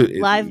you have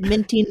to Live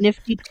minty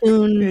nifty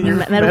tune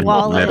Meta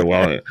wallet. Meta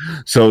wallet.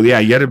 So yeah,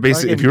 you had to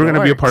basically if you were going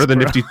to be a part of the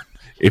Nifty,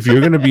 if you're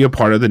going to be a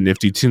part of the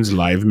Nifty Tunes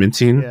live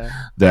minting,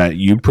 that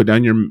you put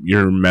down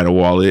your Meta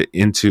wallet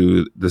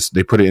into this,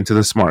 they put it into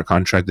the smart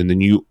contract, and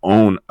then you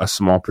own a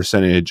small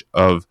percentage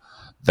of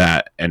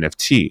that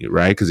NFT,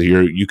 right? Because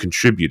you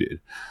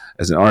contributed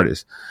as an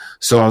artist.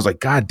 So I was like,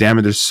 God damn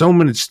it, there's so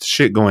much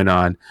shit going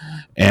on,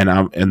 and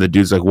the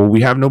dude's like, well,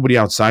 we have nobody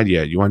outside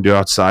yet. You want to do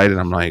outside? And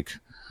I'm like,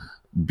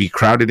 be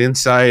crowded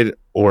inside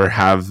or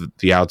have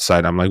the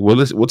outside? I'm like, well,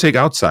 we'll take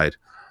outside.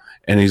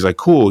 And he's like,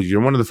 cool,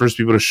 you're one of the first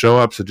people to show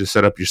up, so just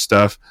set up your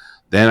stuff.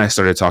 Then I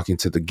started talking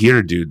to the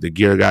gear dude. The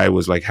gear guy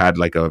was like, had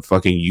like a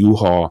fucking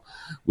U-Haul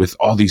with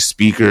all these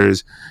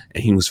speakers,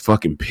 and he was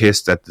fucking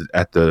pissed at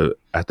the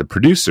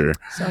producer.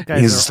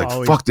 He's just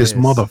like, fuck this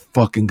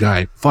motherfucking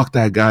guy. Fuck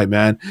that guy,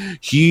 man.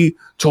 He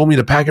told me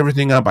to pack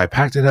everything up. I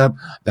packed it up.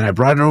 Then I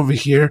brought it over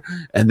here,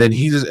 and then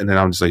and then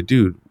I'm just like,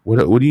 dude,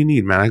 what do you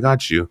need, man? I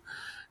got you.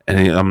 And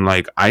I'm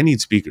like, I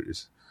need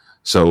speakers.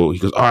 So he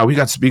goes, all right, we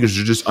got speakers.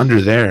 They're just under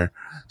there.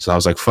 So I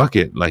was like, fuck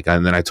it. Like,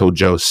 and then I told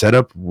Joe, set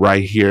up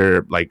right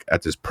here, like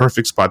at this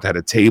perfect spot that had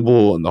a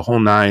table and the whole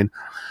nine.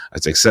 I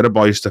was like, set up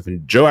all your stuff.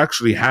 And Joe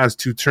actually has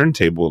 2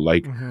 turntable,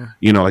 like,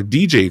 like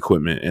DJ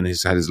equipment. And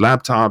he's had his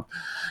laptop.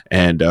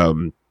 And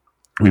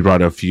we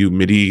brought a few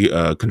MIDI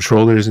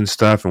controllers and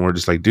stuff. And we're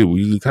just like, dude,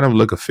 we kind of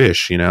look a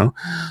fish,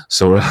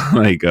 So we're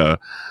like,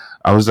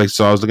 I was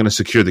going to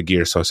secure the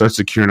gear. So I started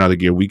securing all the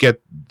gear. We get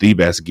the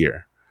best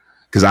gear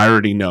because I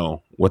already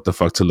know what the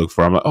fuck to look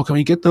for. I'm like, oh, can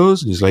we get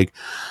those? And he's like,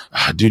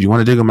 dude, you want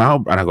to dig them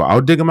out? And I go,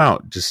 I'll dig them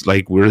out. Just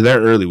like, we're there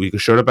early. We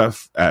showed up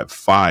at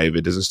 5.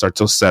 It doesn't start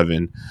till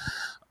 7.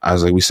 I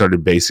was like, we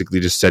started basically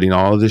just setting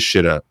all of this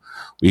shit up.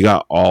 We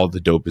got all the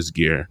dopest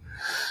gear.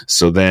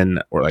 So then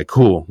we're like,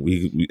 cool.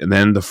 And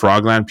then the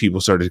Frogland people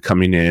started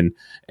coming in,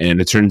 and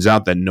it turns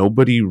out that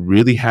nobody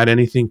really had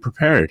anything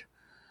prepared.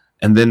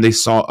 And then they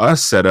saw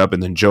us set up,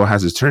 and then Joe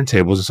has his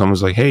turntables, and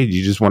someone's like, hey, do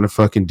you just want to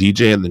fucking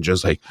DJ? And then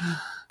Joe's like,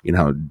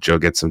 Joe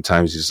gets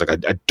sometimes he's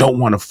like, I don't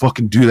want to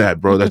fucking do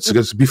that, bro. That's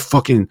just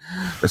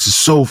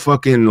so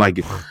fucking like,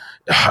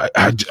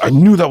 I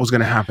knew that was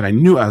going to happen.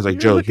 I was like,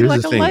 Joe,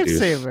 here's the thing,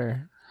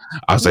 dude.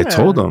 I was like,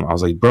 told him, I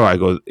was like, bro, I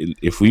go,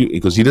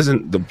 because he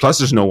doesn't, plus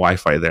there's no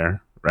Wi-Fi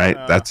there, right?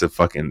 That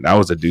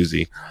was a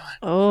doozy.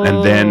 Oh.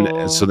 And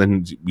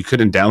then we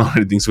couldn't download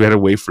anything, so we had to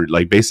wait for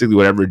like basically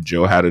whatever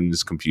Joe had on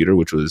his computer,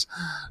 which was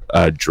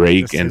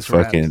Drake and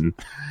fucking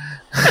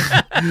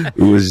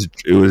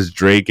it was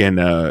Drake and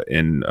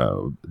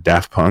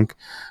Daft Punk.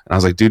 And I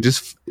was like, dude,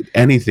 just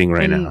anything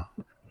right now.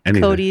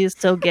 Anything. Cody is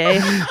so gay.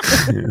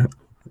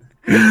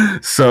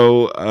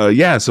 So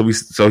he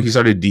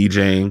started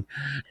DJing,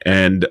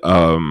 and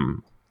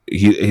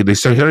they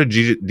started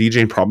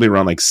DJing probably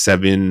around like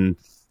 7:15,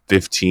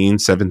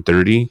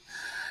 7:30,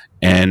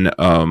 and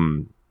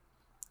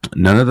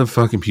none of the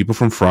fucking people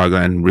from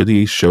Frogland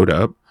really showed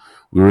up.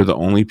 We were the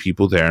only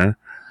people there.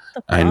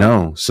 I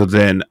know. So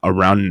then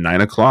around 9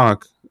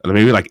 o'clock,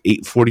 maybe like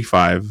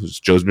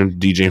 8:45, Joe's been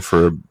DJing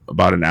for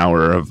about an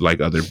hour of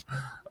like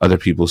other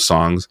people's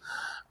songs.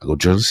 I go,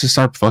 Joe, let's just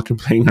start fucking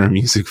playing our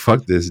music.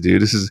 Fuck this,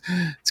 dude. It's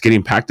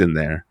getting packed in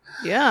there.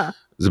 Yeah.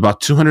 there's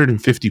about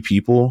 250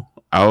 people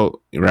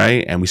out,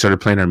 right? And we started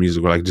playing our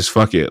music. We're like, just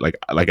fuck it. Like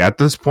at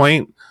this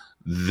point,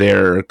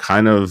 they're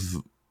kind of,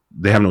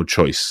 they have no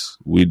choice.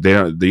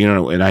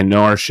 And I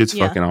know our shit's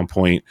fucking on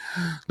point.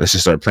 Let's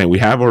just start playing. We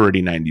have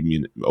already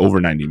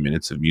over 90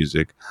 minutes of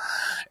music,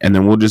 and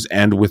then we'll just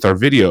end with our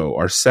video,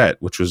 our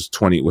set, which was a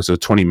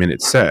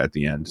 20-minute set at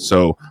the end.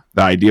 So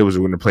the idea was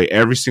we're going to play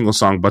every single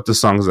song but the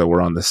songs that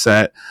were on the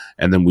set,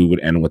 and then we would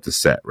end with the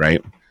set,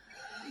 right?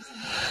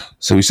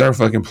 So we started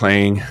fucking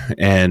playing,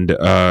 and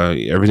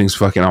everything's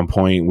fucking on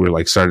point. We're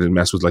like started to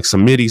mess with like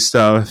some MIDI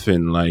stuff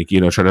and like, you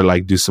know, try to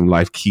like do some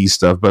live key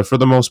stuff. But for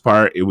the most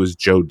part, it was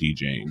Joe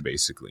DJing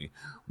basically.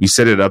 We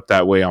set it up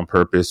that way on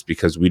purpose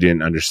because we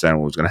didn't understand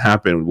what was going to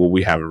happen. Will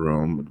we have a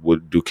room?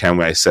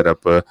 Can I set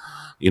up a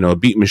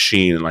beat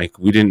machine? Like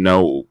we didn't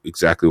know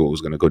exactly what was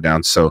going to go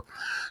down. So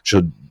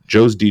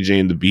Joe's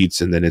DJing the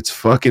beats, and then it's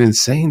fucking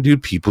insane,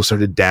 dude. People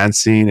started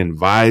dancing and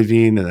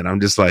vibing, and then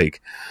I'm just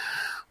like,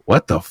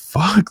 what the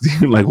fuck,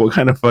 dude? Like, what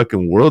kind of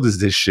fucking world is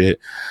this shit?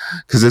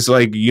 Because it's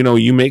like, you know,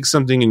 you make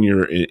something and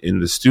you're in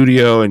the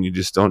studio and you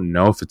just don't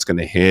know if it's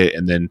gonna hit,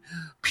 and then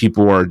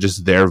people are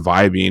just there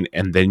vibing,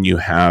 and then you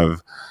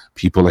have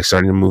people like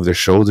starting to move their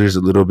shoulders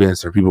a little bit, and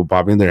start people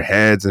bobbing their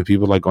heads, and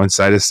people like going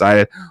side to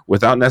side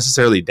without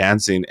necessarily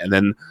dancing, and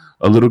then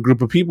a little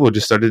group of people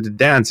just started to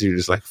dance, and you're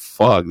just like,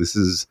 fuck, this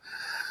is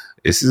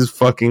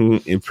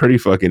fucking pretty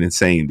fucking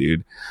insane,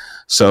 dude.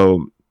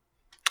 So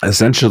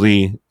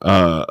essentially,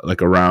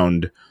 like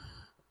around,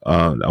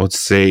 I would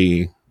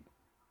say,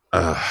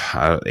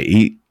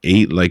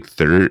 8, like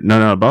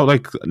about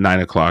like 9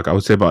 o'clock. I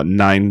would say about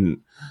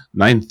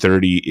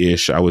 9:30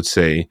 ish. I would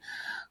say,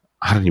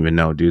 I don't even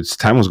know, dude.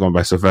 Time was going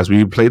by so fast.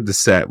 We played the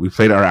set. We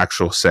played our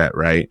actual set,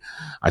 right?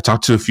 I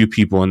talked to a few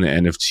people in the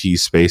NFT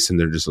space, and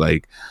they're just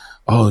like,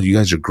 oh, you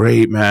guys are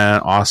great,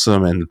 man.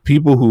 Awesome. And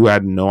people who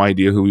had no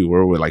idea who we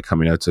were like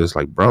coming up to us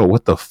like, bro,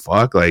 what the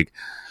fuck? Like,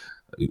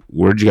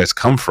 where'd you guys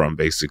come from,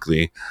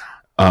 basically?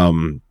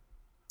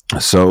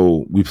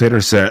 So we played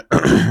our set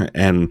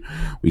and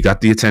we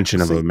got the attention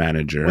of a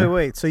manager.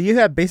 Wait. So you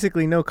had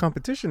basically no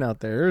competition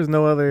out there. There was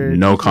no other.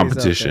 No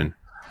competition.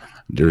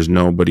 There's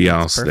nobody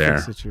else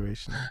there.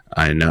 Situation.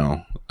 I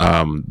know.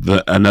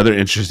 Another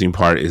interesting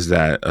part is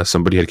that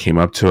somebody had came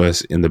up to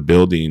us in the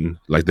building,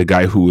 like the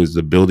guy who was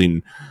the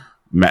building,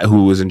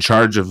 who was in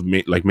charge of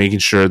making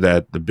sure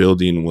that the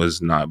building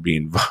was not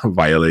being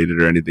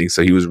violated or anything.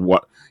 So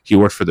he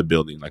worked for the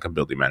building, like a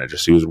building manager.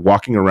 So he was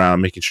walking around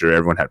making sure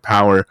everyone had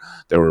power,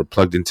 they were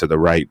plugged into the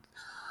right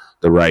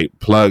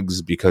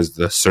plugs, because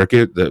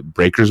the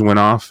breakers went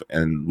off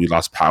and we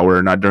lost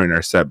power, not during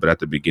our set, but at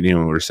the beginning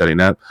when we were setting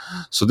up.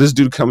 So this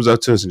dude comes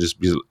up to us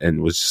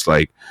and was just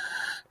like,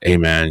 hey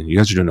man, you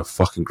guys are doing a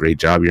fucking great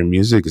job. Your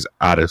music is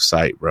out of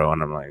sight, bro.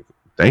 And I'm like,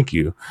 thank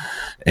you.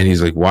 And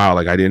he's like, wow,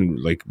 like I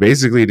didn't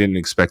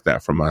expect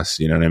that from us.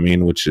 You know what I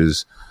mean? Which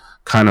is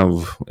kind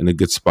of in a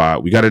good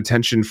spot. We got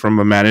attention from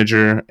a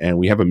manager, and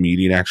we have a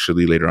meeting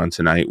actually later on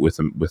tonight with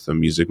a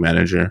music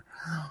manager.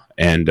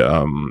 And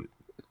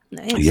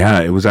nice.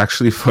 Yeah, it was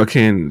actually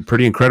fucking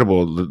pretty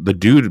incredible. The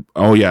dude,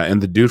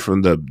 and the dude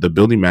from the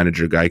building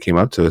manager guy came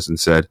up to us and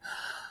said,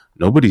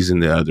 nobody's in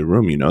the other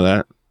room, you know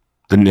that?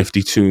 The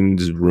Nifty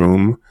Tunes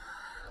room,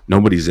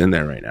 nobody's in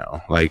there right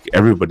now. Like,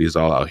 everybody's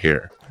all out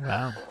here.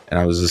 Wow. And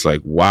I was just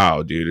like,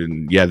 wow, dude.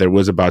 And yeah, there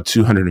was about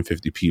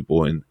 250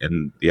 people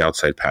in the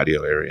outside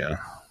patio area.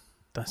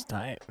 That's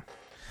tight.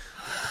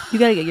 You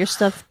gotta get your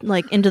stuff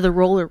like into the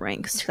roller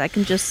rinks. I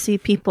can just see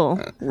people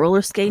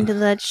roller skating to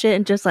that shit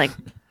and just like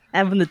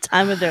having the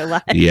time of their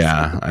lives.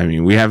 Yeah, I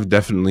mean, we have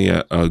definitely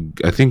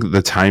I think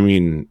the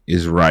timing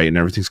is right and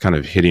everything's kind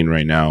of hitting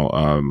right now.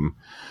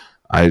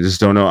 I just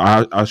don't know.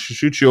 I'll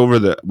shoot you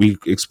over we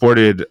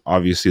exported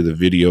obviously the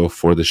video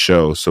for the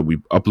show, so we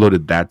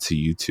uploaded that to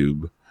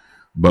YouTube,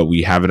 but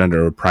we have it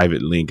under a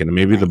private link, and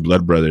maybe the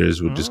Blood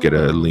Brothers would just get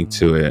a link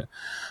to it.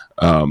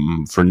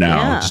 For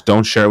now, just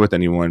don't share it with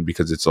anyone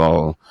because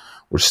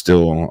we're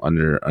still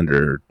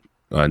under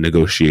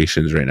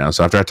negotiations right now.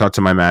 So after I talk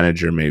to my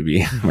manager,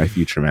 maybe my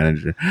future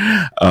manager,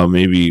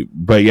 maybe.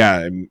 But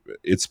yeah,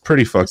 it's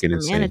pretty fucking Mr.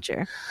 insane.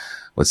 Manager.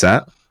 What's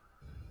that?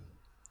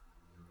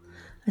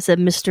 I said,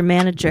 Mr.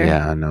 Manager.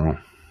 Yeah, I know.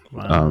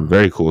 Wow.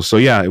 Very cool. So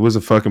yeah, it was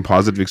a fucking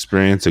positive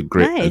experience. A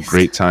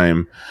great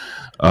time.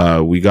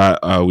 We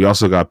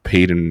also got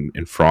paid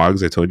in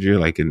frogs. I told you,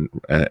 like in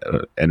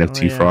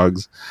NFT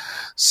frogs.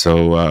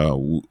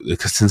 So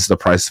since the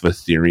price of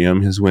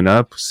Ethereum has went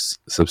up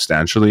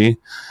substantially,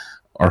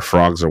 our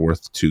frogs are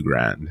worth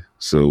 $2,000.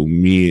 So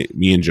me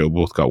and Joe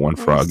both got one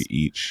frog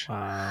each.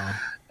 Wow.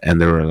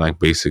 And they were like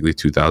basically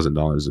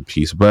 $2,000 a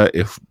piece. But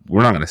if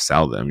we're not going to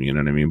sell them, you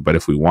know what I mean? But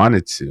if we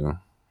wanted to,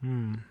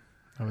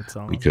 I would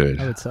sell. We could.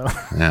 I would sell.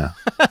 Yeah,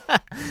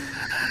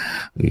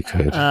 we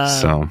could.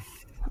 So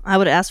I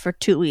would ask for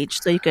 2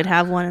 each, so you could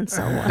have one and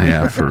sell one.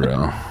 Yeah, for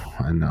real.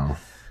 I know.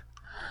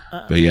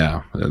 But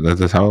yeah,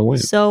 that's how it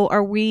went. So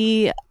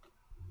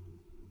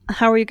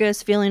how are you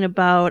guys feeling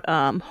about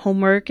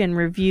homework and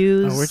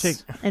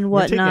reviews and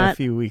whatnot? We're taking a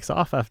few weeks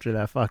off after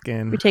that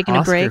fucking We're taking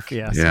Oscar a break.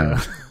 Fiasco.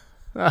 Yeah.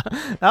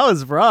 That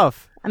was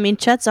rough. I mean,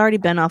 Chet's already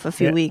been off a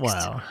few Yeah, weeks.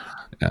 Wow.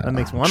 Yeah, That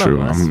makes one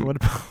true. of us. I'm What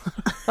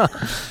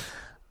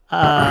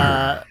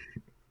about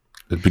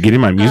beginning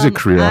my music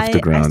career off the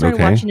I ground. started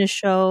Okay. watching a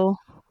show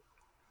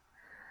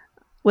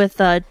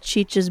with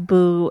Cheech's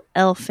boo,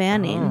 Elle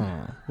Fanning.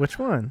 which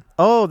one?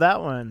 Oh,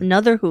 that one.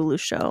 Another Hulu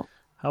show.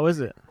 How is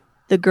it?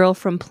 The Girl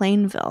from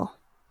Plainville.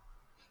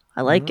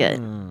 I like it.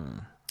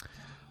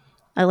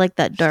 I like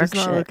that She dark does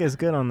not shit. look as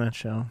good on that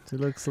show. She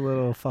looks a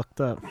little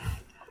fucked up.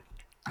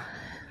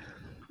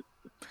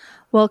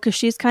 Well, because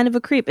she's kind of a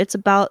creep. It's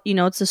about,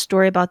 it's a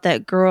story about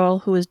that girl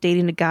who was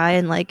dating a guy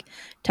and like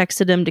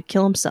texted him to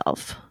kill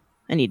himself.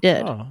 And he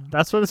did. Oh,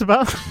 that's what it's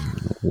about?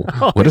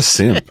 What a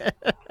simp.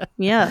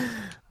 Yeah.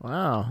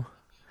 Wow.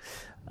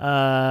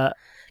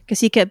 Because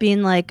he kept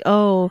being like,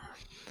 oh,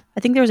 I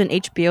think there was an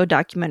HBO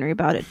documentary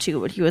about it too.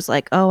 But he was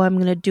like, oh, I'm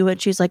going to do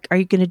it. She's like, are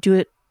you going to do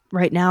it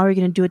right now? Are you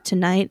going to do it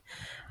tonight?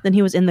 Then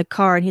he was in the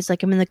car and he's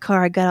like, I'm in the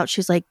car. I got out.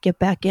 She's like, get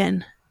back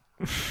in.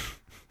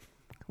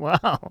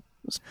 Wow.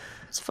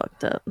 It's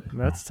fucked up.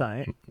 That's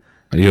tight.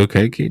 Are you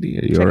okay, Katie?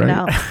 Are you Check all it right?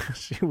 out.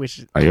 She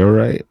wish Are you all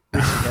right? she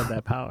had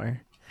that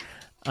power.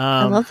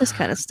 I love this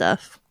kind of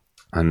stuff.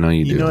 I know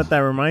you do. You know what that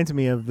reminds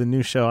me of? The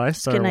new show I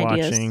started getting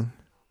ideas. watching.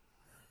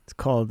 It's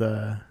called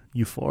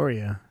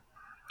Euphoria.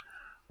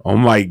 Oh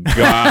my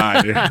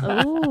God.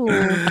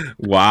 Ooh.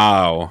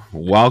 Wow.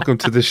 Welcome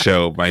to the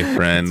show, my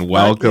friend.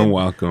 Welcome, fucking-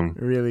 welcome.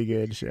 Really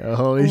good show.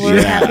 Holy We're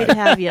shit. happy to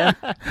have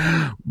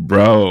you.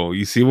 Bro,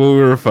 you see what we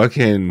were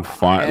fucking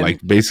And-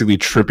 like basically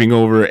tripping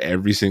over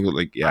every single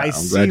yeah, I I'm glad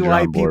see you're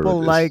why on board people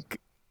with this. like.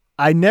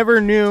 I never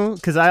knew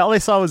because all I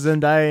saw was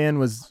Zendaya in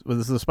was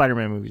the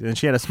Spider-Man movie, and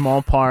she had a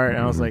small part,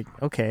 and I was like,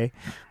 okay.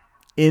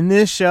 In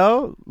this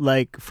show,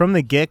 like from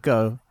the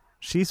get-go,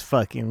 she's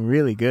fucking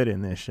really good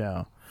in this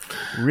show.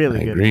 Really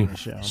I good agree. in this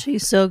show.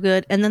 She's so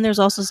good. And then there's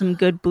also some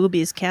good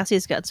boobies.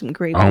 Cassie's got some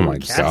great Oh my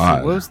boobs. Cassie,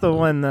 God. what was the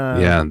one?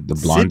 Yeah, the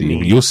blondie.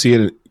 Sydney. You'll see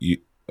it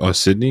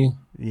Sydney?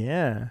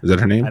 Yeah, Is that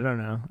her name? I don't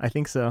know. I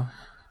think so.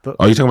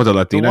 Oh, you talking about the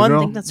Latina one- I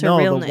girl? think that's her No,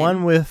 real the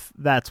name. one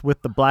that's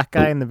with the black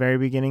guy in the very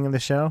beginning of the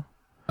show.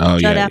 Oh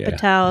Judd yeah, yeah.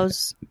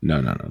 Apatow's.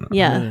 No.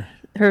 Yeah.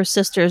 Her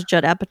sister is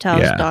Judd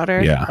Apatow's Yeah,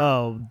 daughter. Yeah.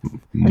 Oh,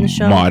 In the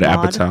show, Maud Maude.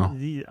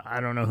 Apatow. I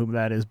don't know who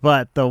that is,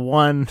 but the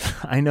one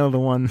I know, the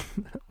one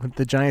with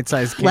the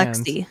giant-sized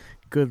cans. Lexi.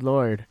 Good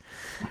lord.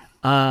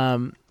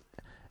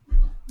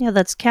 Yeah,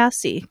 that's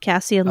Cassie.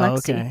 Cassie and Oh, Lexi.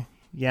 okay.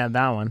 Yeah,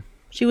 that one.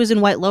 She was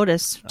in White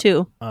Lotus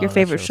too. Oh, Your that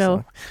favorite show.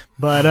 sucked.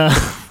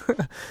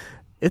 But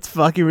it's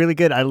fucking really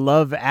good. I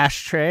love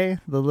Ashtray,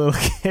 the little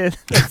kid.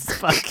 It's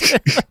fucking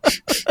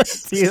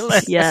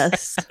hilarious.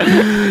 Yes.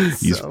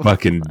 He's So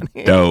fucking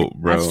dope,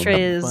 bro.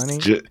 Ashtray is funny.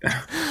 Ju-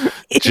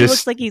 he Just-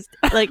 looks like he's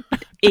like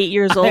 8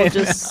 years old,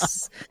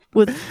 just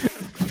with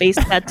face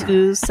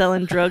tattoos,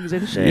 selling drugs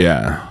and shit.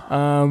 yeah.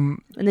 And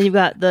then you've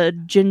got the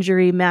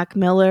gingery Mac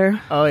Miller,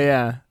 Oh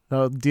yeah,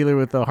 the dealer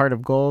with the heart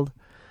of gold.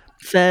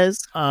 Fez.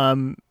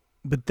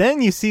 But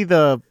then you see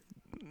the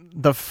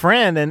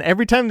friend, and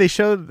every time they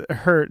showed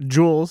her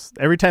Jules,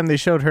 every time they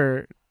showed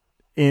her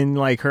in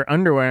like her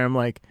underwear, I'm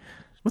like,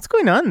 what's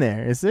going on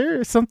there? Is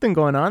there something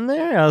going on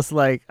there? I was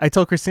like, I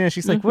told Christina,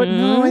 she's like, what?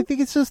 No, I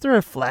think it's just a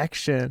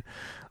reflection.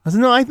 I was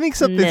like, no, I think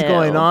something's No,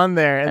 going on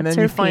there. And That's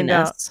then her you find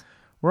out penis.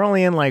 we're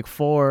only in like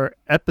 4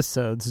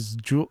 episodes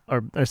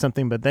or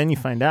something, but then you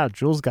find out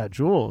Jules got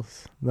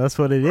Jules. That's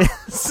what it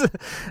is.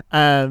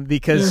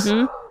 Because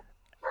Mm-hmm.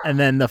 and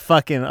then the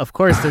fucking, of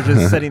course, they're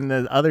just setting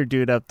the other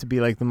dude up to be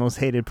like the most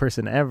hated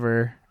person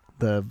ever,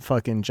 the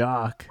fucking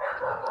jock.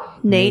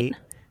 Nate.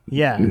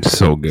 Yeah.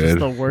 So Just good.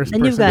 the worst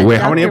Then you've person. got Wait,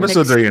 how many Dr.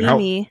 episodes are you in? How-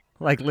 McSteamy.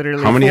 Like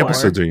literally How many 4.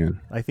 episodes are you in?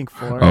 I think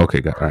 4. Oh, okay,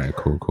 got all right,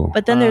 cool.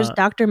 But then there's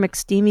Dr.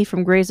 McSteamy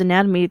from Grey's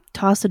Anatomy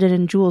tossing it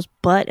in Jules'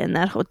 butt in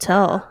that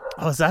hotel.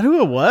 Oh, is that who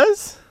it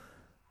was?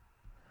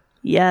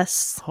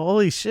 Yes.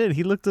 Holy shit,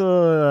 he looked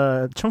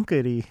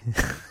chunkity.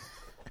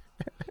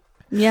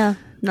 Yeah.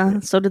 No,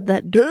 so did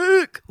that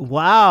dick.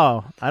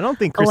 Wow. I don't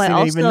think Oh,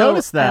 Christina even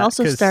noticed that. I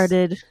also 'cause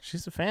started.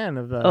 She's a fan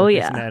of Oh, Grey's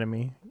yeah.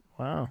 Anatomy.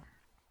 Wow.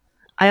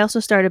 I also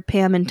started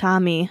Pam and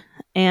Tommy,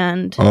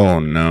 and Oh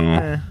no.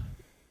 Eh,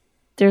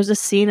 there's a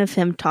scene of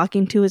him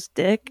talking to his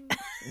dick. Do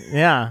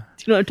yeah.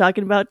 you know what I'm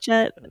talking about,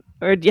 Chet?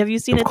 Or have you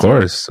seen Of it?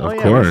 course, Oh of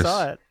yeah, course. we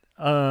saw it.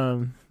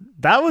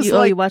 That was Too?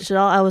 like You watched it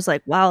all. I was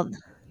like, wow,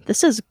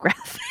 this is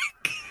graphic.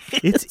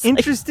 it's like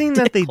interesting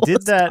that they did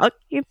Dickholes that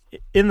talking.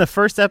 in the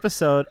first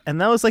episode, and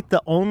that was like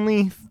the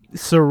only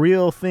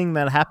surreal thing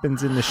that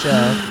happens in the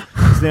show.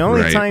 It's the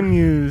only Right. time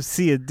you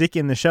see a dick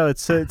in the show.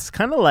 It's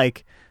kind of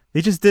like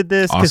they just did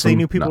this because they Awesome.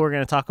 knew people No. were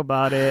going to talk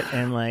about it,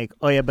 and like,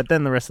 oh yeah, but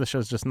then the rest of the show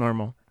is just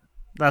normal.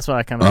 That's what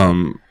I kind of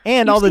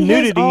and You all the see his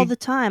nudity. all the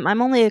time.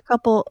 I'm only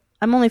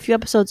a few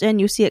episodes in.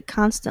 You see it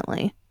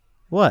constantly.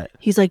 What?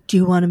 He's like, "Do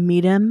you want to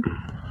meet him?"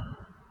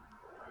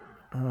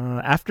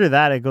 After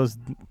that, it goes.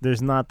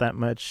 There's not that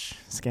much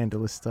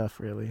scandalous stuff,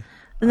 really.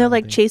 And they're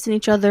like chasing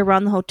each other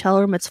around the hotel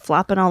room. It's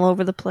flopping all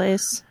over the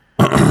place.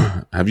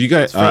 Have you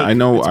guys? It's fake. I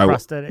know. It's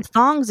prosthetic.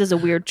 Thongs is a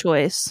weird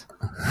choice.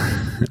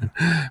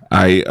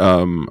 I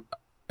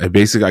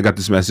I got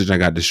this message and I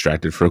got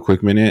distracted for a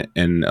quick minute,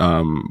 and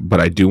but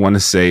I do want to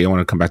say I want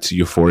to come back to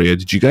Euphoria.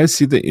 Did you guys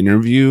see the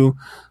interview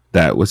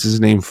that what's his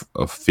name,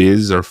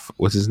 Fizz, or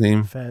what's his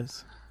name,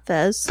 Fez.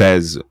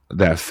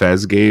 that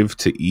Fez gave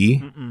to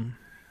E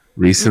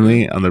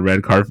recently on the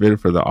red carpet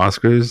for the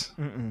Oscars?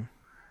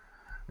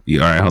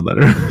 Yeah, all right, hold on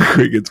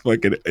real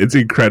quick. It's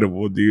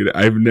incredible, dude.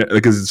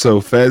 Because so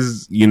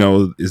Fez,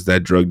 is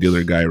that drug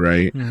dealer guy,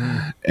 right?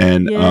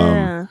 And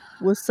Yeah.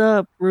 What's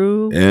up,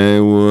 Rue? Hey,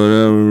 what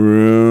up,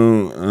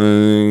 Rue?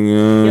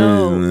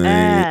 Yo,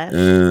 Ash.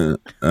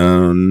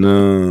 Oh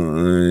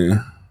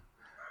no.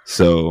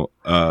 So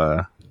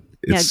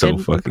it's so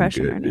good fucking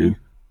impression, good, Ernie. dude.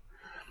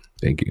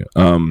 Thank you.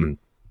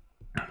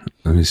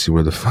 Let me see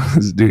where the fuck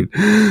is, dude.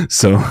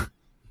 So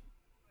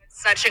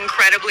Such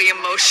incredibly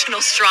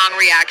emotional, strong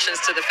reactions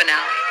to the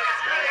finale.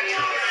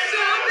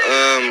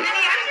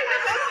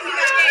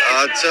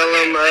 I'll tell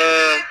him,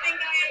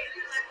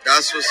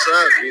 that's what's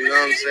up, you know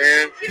what I'm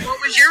saying? What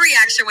was your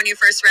reaction when you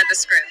first read the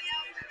script?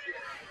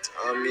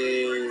 I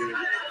mean,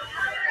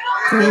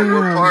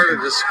 what part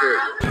of the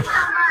script?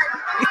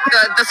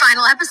 The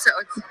final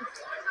episodes.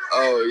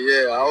 Oh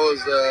yeah,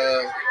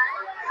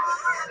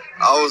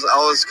 I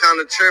was kind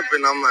of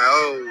tripping. I'm like,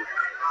 oh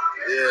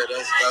yeah,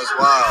 that's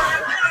wild.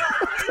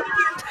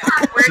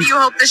 Where do you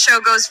hope the show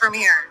goes from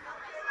here?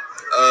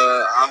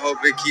 I hope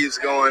it keeps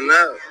going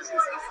up.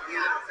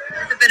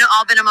 Has it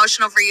all been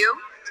emotional for you?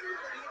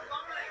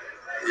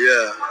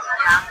 Yeah.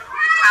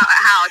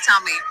 How?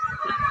 Tell me.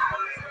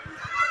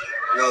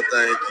 No,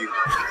 thank you.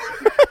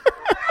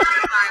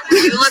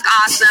 You look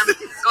awesome.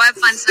 Go have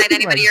fun tonight.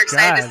 Anybody you're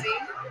excited to see?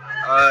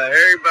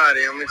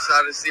 Everybody. I'm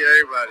excited to see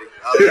everybody.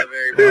 I love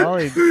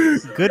everybody.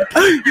 Good.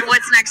 And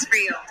what's next for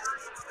you?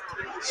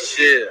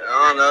 Shit, I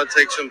don't know.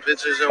 Take some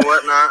pictures and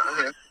whatnot.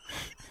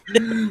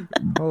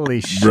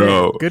 Holy shit,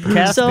 Bro. good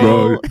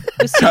casting.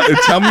 So,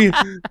 tell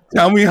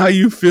me how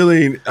you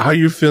feeling. How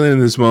you feeling in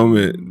this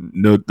moment?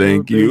 No,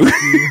 thank you.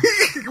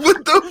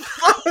 What the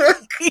fuck?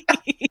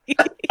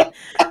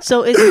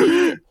 so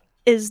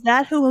is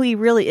that who he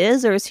really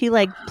is, or is he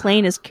like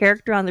playing his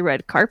character on the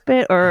red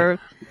carpet, or?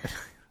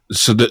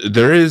 So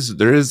there is a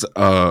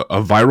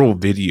viral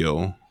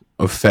video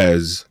of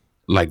Fez,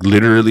 like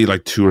literally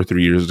like 2 or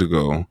 3 years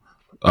ago,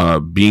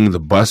 being the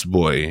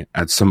busboy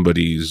at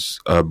somebody's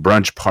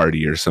brunch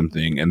party or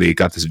something, and they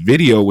got this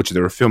video which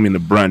they were filming the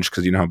brunch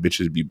because you know how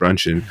bitches be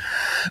brunching.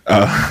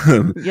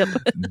 Yep.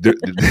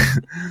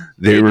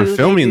 They were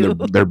filming their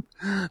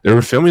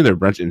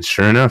brunch, and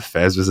sure enough,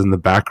 Fez was in the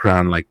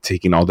background, like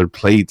taking all their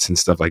plates and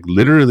stuff, like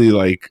literally,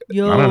 like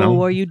Yo, I don't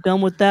know. are you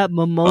done with that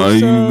mimosa? Are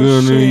you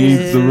gonna shit?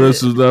 eat the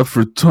rest of that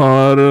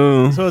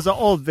frittata? So it's an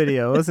old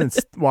video. It wasn't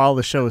while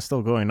the show was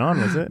still going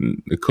on, was it?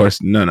 Of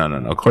course, no,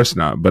 of course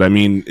not. But I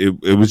mean,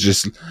 it was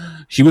just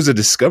he was a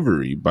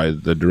discovery by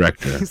the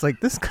director. He's like,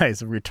 this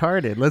guy's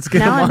retarded. Let's get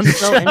Now him on I'm the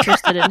so show.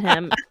 interested in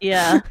him.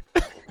 Yeah.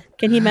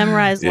 Can he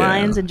memorize Yeah.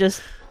 lines and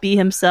just be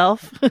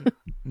himself?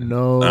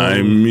 No.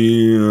 I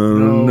mean, I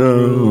don't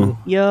know.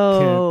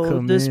 Yo, Can't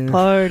come this in.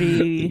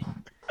 party.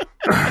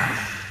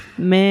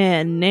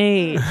 Man,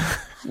 Nate.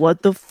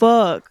 What the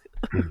fuck?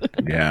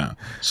 Yeah.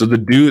 So the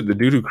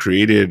dude who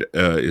created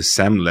is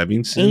Sam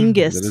Levinson.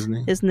 Angus. Is that his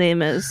name? His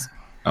name is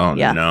Oh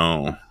yeah.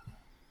 no,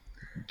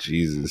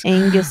 Jesus.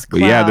 Angus But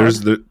yeah,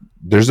 Cloud.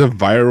 there's a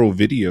viral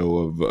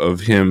video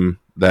of him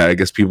that I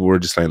guess people were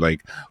just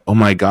like, oh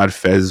my god,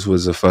 Fez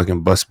was a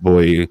fucking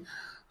busboy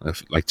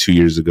like 2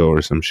 years ago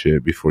or some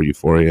shit before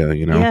Euphoria,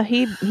 you know? Yeah,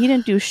 he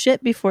didn't do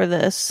shit before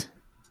this.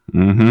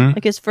 Mm-hmm.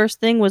 Like his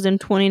first thing was in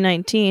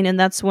 2019, and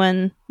that's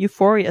when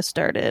Euphoria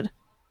started.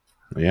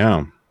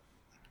 Yeah.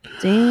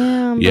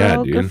 Damn, Yeah,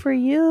 bro, dude. good for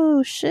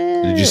you.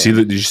 Shit. Did you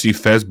see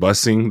Fez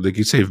busing? Like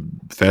you say,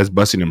 Fez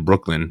busing in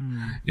Brooklyn,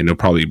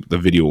 probably the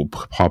video will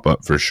pop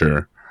up for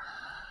sure.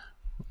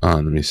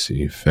 Let me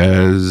see,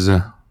 Fez,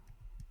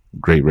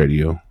 great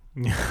radio.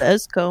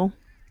 Fezco?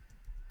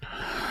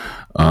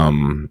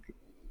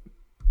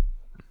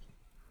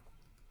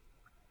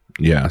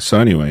 Yeah. So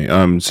anyway,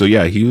 so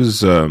yeah, he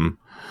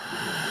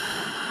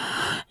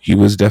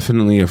was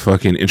definitely a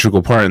fucking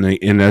integral part,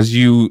 and as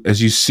you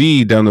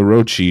see down the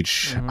road,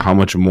 Cheech, how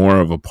much more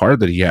of a part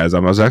that he has. I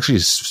was actually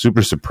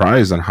super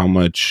surprised on how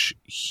much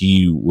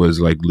he was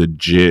like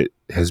legit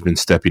has been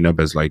stepping up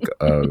as like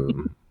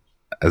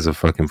as a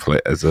fucking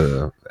as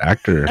a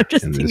actor I'm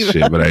just in thinking this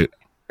shit. about But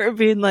Her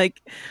being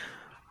like,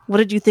 what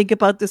did you think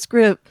about the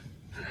script?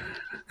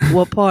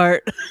 What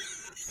part?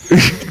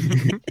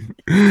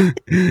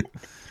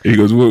 he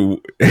goes, "What?"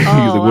 He's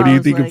like, "What do I you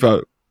was think like-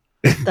 about?"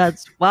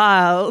 That's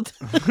wild.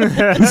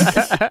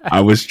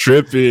 I was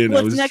tripping. I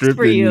What's was next for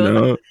tripping.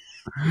 you?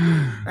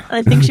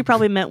 I think she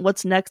probably meant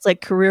what's next,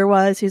 like career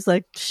wise. He's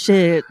like,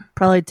 shit,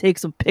 probably take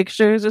some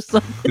pictures or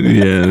something.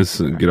 Yes,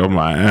 get on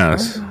my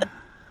ass.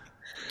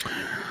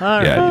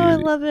 All Yeah, Oh, I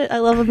dude. love it. I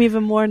love him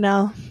even more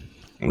now.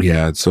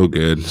 Yeah, it's so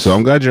good. So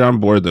I'm glad you're on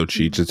board though,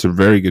 Cheech. It's a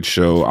very good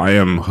show. I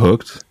am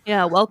hooked.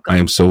 Yeah, welcome. I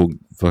am so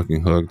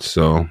fucking hooked.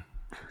 So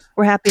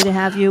We're happy to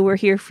have you. We're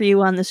here for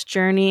you on this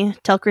journey.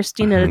 Tell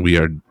Christina we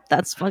are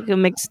that's fucking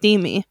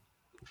McSteamy.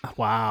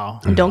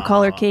 Wow. And don't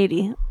call her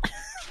Katie.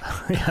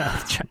 Yeah,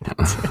 I'll try not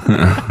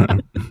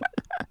to.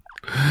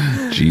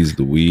 Jeez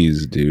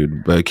Louise,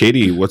 dude. But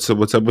Katie, what's up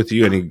with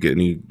you?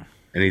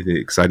 Anything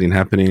exciting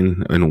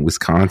happening in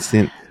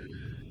Wisconsin?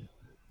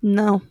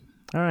 No.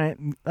 All right.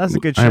 That's a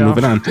good All show. right,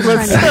 moving on. I'm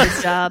trying to get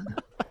a job,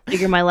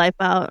 figure my life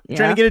out. Yeah.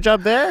 Trying to get a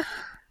job there?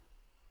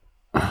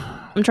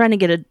 I'm trying to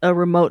get a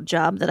remote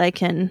job that I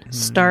can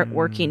start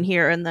working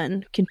here and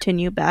then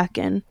continue back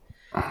in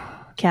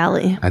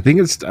Cali. I think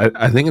it's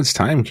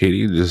time,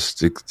 Katie.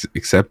 Just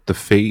accept the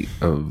fate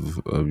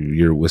of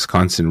your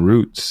Wisconsin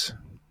roots.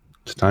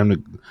 It's time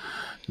to,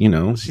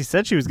 She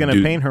said she was going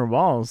to paint her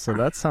walls, so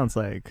that sounds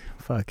like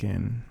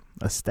fucking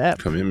a step.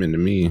 commitment to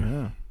me.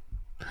 Yeah.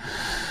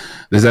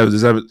 Does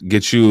that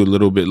get you a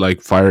little bit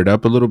like fired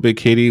up a little bit,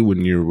 Katie,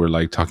 when you were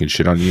like talking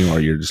shit on you, or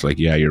you're just like,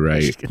 yeah, you're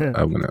right.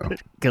 I'm gonna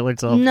kill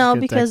herself. No,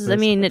 because I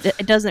mean,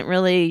 it doesn't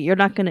really. You're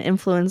not going to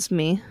influence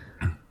me.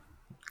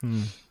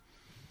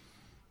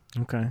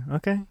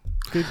 Okay.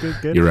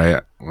 Good. You're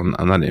right. I'm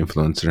not an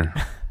influencer.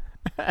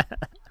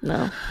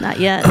 No, not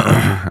yet.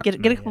 Get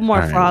a couple more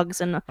All right.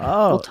 frogs and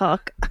we'll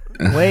talk.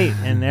 Wait,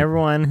 and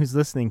everyone who's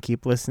listening,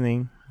 keep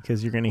listening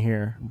because you're going to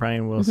hear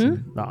Brian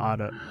Wilson, the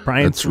auto.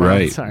 Brian That's Sloan.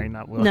 right. Sorry,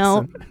 not Wilson.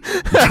 No.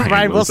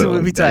 Brian Wilson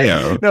would be tight.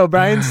 Damn. No,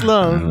 Brian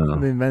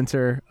Sloan, the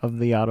inventor of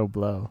the auto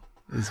blow,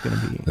 is going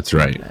to be. That's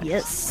right.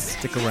 Yes.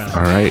 Stick around.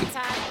 All right.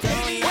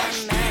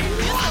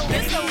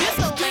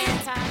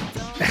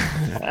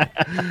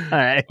 All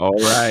right. All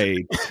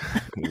right.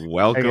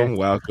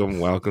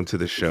 Welcome to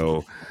the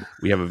show.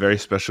 We have a very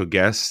special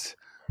guest,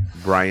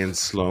 Brian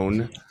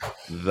Sloan,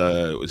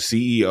 the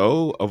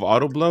CEO of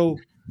AutoBlow,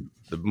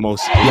 the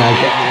most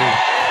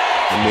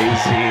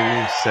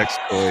amazing sex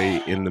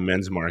toy in the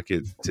men's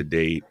market to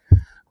date.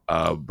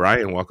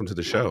 Brian, welcome to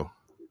the show.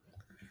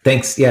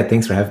 Thanks. Yeah,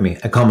 thanks for having me.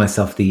 I call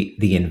myself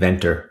the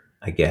inventor,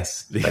 I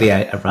guess. But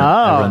yeah, I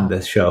run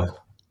the show.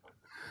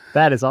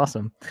 That is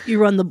awesome. You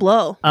run the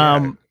blow.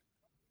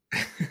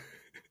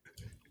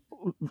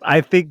 I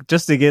think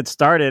just to get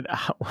started,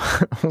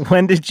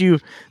 when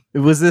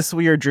was this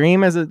your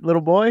dream as a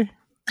little boy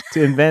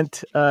to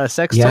invent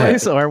sex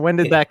toys, or when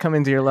did that come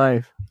into your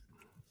life?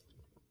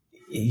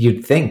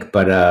 You'd think,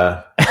 but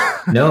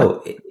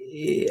no,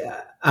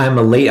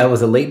 I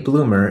was a late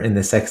bloomer in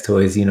the sex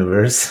toys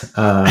universe.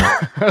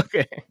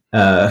 Okay.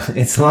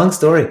 It's a long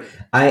story.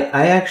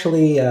 I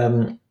actually,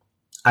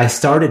 I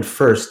started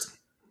first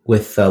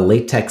with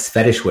latex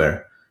fetish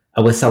wear. I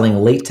was selling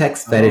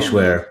latex fetish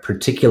wear,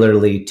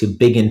 particularly to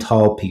big and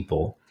tall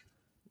people,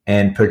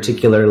 and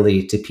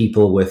particularly to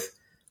people with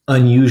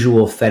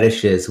unusual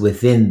fetishes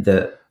within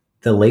the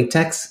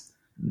latex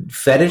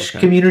fetish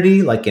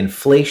community, like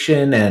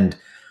inflation and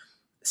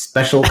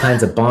special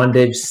kinds of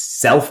bondage,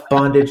 self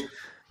bondage.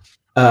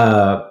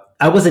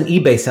 I was an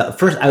eBay seller.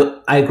 First,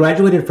 I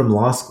graduated from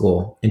law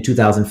school in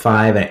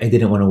 2005, and I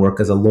didn't want to work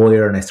as a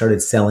lawyer, and I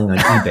started selling on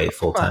eBay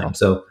full time. Wow.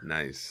 So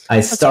nice.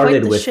 I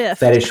started with shift.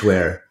 fetish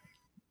wear.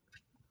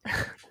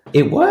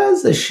 It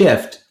was a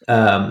shift,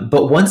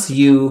 but once I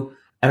don't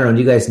know, do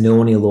you guys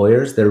know any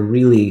lawyers? They're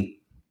really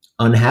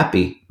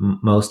unhappy,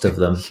 most of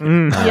them.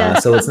 Yeah.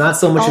 So it's not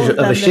so much All of of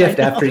them a that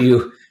shift I know. after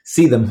you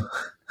see them.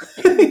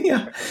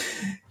 Yeah,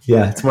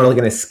 it's more like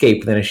an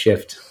escape than a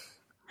shift.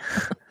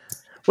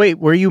 Wait,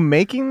 were you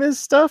making this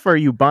stuff, or are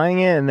you buying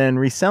it and then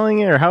reselling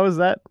it, or how is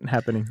that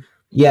happening?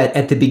 Yeah,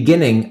 at the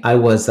beginning, I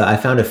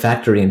found a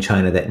factory in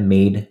China that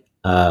made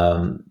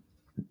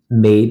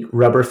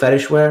rubber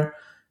fetish wear.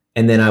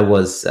 And then I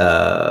was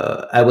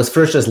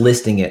first just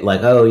listing it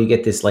like, oh, you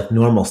get this like the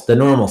normal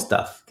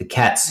stuff, the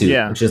cat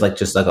suit, which is like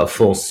just like a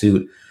full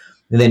suit.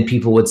 And then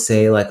people would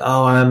say like,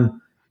 oh,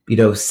 I'm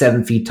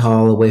 7 feet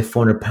tall, I weigh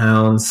 400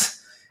 pounds.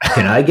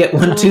 Can I get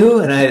one too?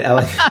 And I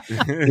like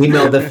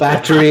emailed the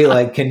factory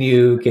like, can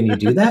you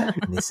do that?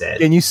 And they said,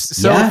 Can you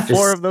sew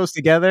four of those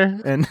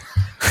together and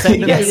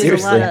Send them Yeah, to use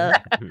seriously.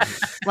 a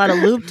lot of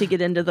lube to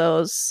get into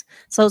those.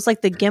 So it's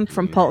like the gimp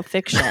from Pulp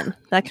Fiction.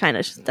 That kind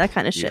of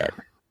shit.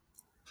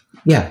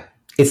 Yeah,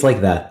 it's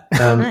like that.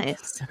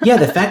 Nice. Yeah,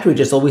 the factory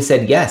just always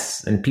said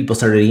yes. And people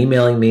started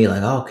emailing me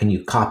like, oh, can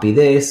you copy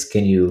this?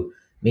 Can you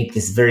make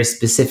this very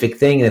specific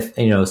thing?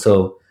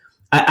 So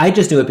I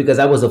just knew it because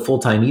I was a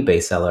full-time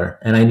eBay seller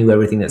and I knew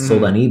everything that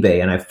sold on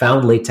eBay. And I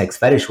found latex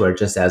fetish wear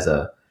just as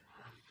a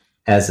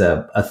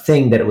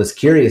thing that it was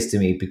curious to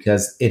me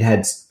because it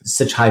had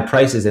such high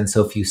prices and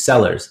so few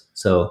sellers.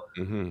 So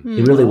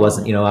it really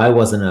wasn't, I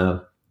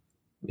wasn't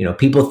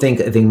people I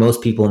think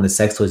most people in the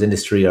sex toys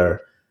industry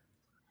are,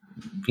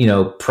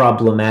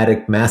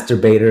 problematic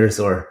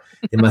masturbators, or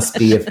it must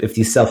be if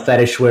you sell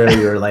fetish wear,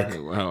 you're like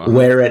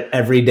wear it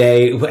every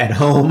day at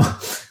home.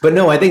 But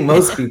no, I think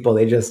most people,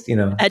 they just, they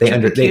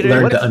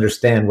learn to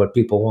understand what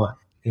people want.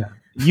 Yeah.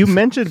 You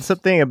mentioned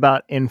something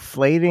about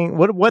inflating.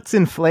 What's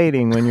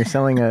inflating when you're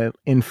selling a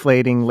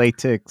inflating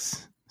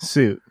latex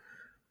suit?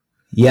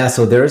 Yeah,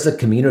 so there's a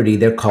community.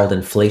 They're called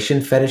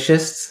inflation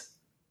fetishists,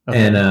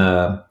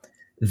 and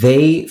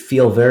they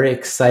feel very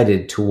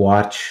excited to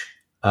watch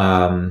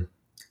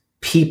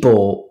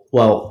people.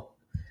 Well,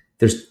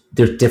 there's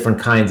different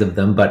kinds of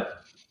them,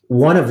 but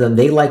one of them,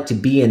 they like to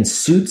be in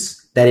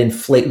suits that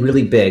inflate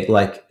really big,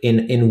 like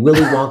in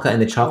Willy Wonka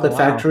and the Chocolate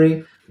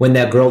Factory, when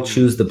that girl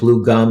chews the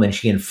blue gum and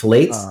she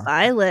inflates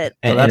Violet.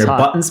 and her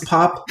buttons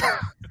pop.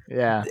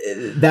 Yeah.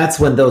 That's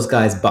when those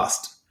guys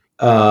bust.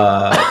 When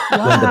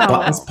the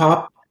buttons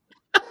pop.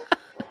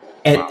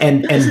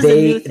 And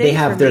they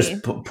have there's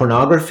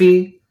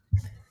pornography.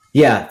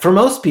 Yeah, for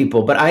most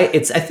people, but I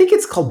think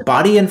it's called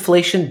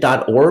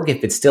bodyinflation.org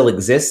if it still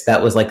exists.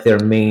 That was like their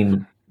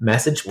main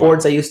message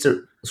boards I used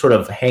to sort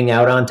of hang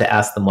out on to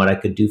ask them what I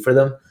could do for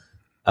them.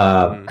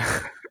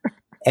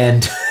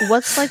 And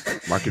what's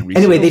like market research?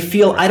 Anyway, they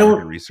feel I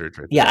don't research.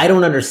 Right I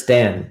don't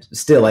understand.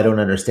 Still, I don't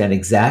understand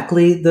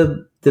exactly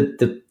the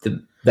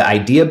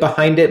idea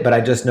behind it, but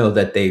I just know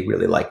that they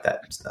really like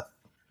that stuff.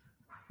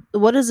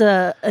 What is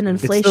an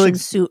inflation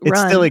suit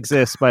run? It still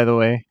exists, by the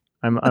way.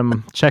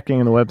 I'm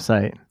checking the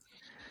website.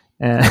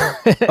 And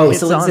it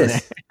still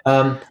exists.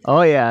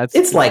 Oh yeah,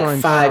 it's like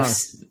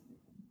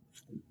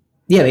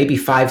maybe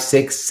 $500,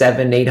 $600,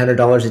 $700,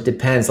 $800. It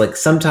depends. Like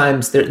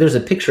sometimes there's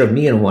a picture of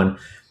me in one.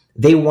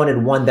 They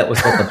wanted one that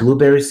was like a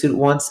blueberry suit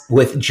once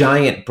with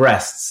giant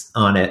breasts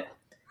on it.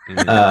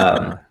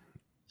 So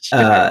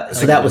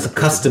that was a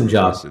custom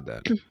job.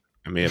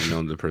 I may have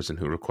known the person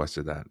who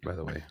requested that, by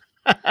the way.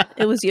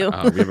 It was you.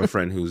 We have a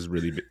friend who's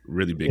really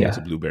big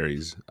into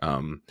blueberries.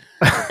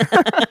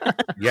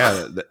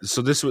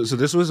 So this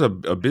was a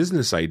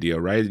business idea,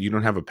 right? You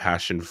don't have a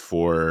passion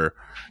for,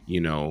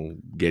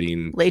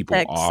 getting latex.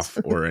 people off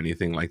or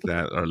anything like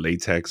that, or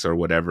latex or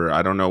whatever.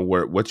 I don't know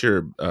what's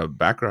your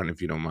background,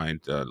 if you don't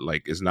mind.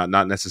 Like, is not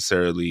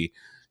necessarily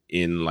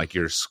in like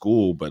your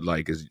school, but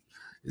like is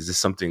this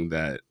something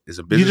that is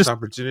a business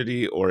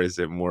opportunity, or is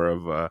it more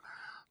of a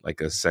like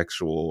a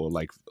sexual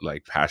like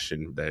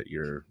passion that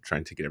you're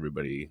trying to get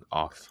everybody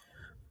off?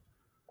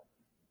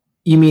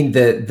 You mean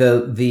the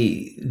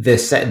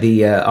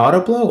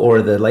Autoblow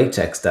or the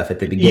latex stuff at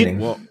the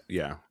beginning?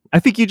 Yeah. I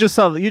think you just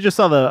saw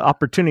the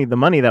opportunity, the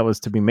money that was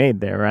to be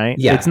made there, right?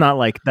 Yeah. It's not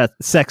like that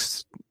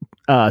sex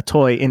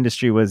toy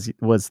industry was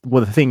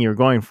the thing you were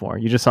going for.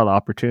 You just saw the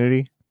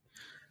opportunity.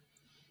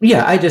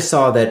 Yeah, I just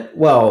saw that.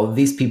 Well,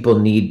 these people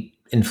need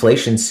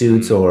inflation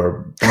suits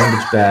or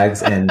bondage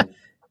bags,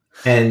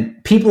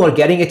 and people are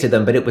getting it to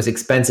them, but it was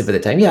expensive at the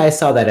time. Yeah, I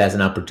saw that as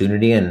an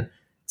opportunity, and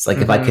it's like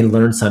if I can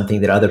learn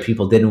something that other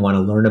people didn't want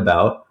to learn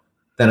about,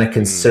 then I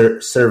can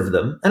serve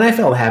them. And I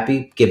felt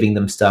happy giving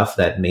them stuff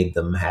that made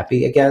them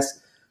happy, I guess.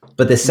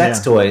 But the sex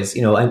toys,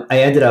 I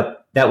ended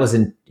up, that was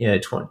in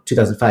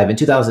 2005. In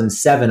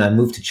 2007, I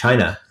moved to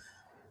China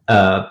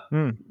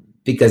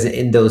because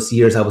in those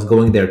years I was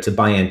going there to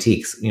buy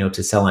antiques,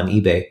 to sell on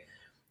eBay.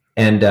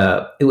 And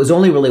it was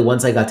only really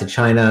once I got to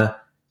China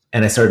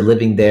and I started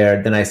living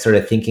there, then I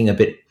started thinking a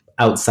bit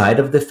outside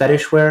of the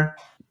fetish wear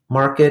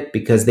market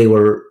because they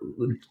were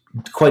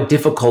quite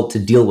difficult to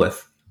deal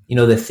with.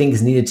 The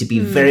things needed to be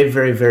very,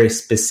 very, very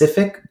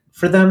specific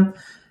for them.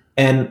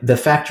 And the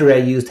factory I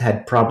used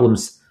had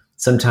problems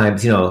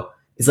sometimes,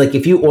 it's like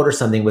if you order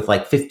something with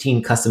like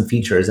 15 custom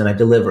features and I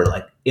deliver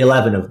like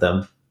 11 of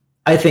them,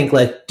 I think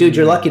like, dude,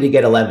 you're lucky to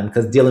get 11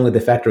 because dealing with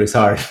the factory is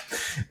hard.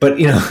 But,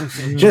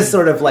 just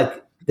sort of like,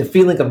 the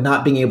feeling of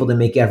not being able to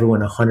make everyone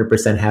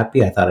 100%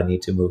 happy, I thought I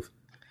need to move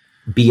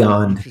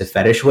beyond the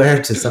fetish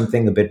wear to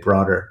something a bit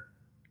broader.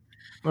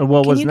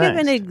 What was Can you give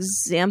an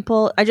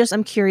example?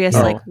 I'm curious,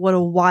 like what a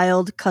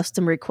wild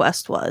custom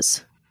request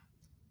was.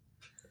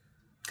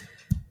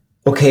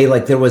 Okay,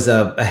 like there was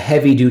a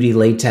heavy duty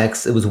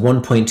latex. It was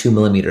 1.2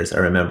 millimeters, I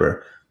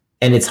remember,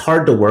 and it's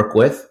hard to work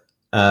with.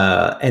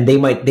 And they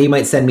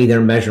might send me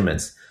their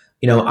measurements.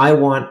 I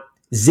want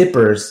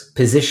zippers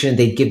positioned.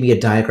 They'd give me a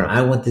diagram.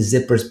 I want the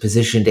zippers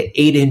positioned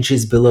to 8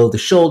 inches below the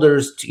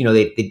shoulders.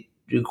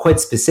 They're quite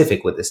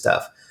specific with this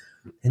stuff.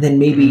 And then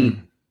maybe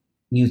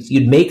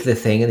you'd make the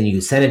thing and then you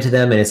send it to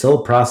them and it's a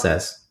whole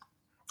process.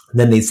 And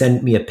then they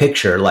send me a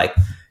picture like,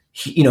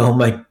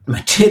 my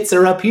tits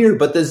are up here,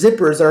 but the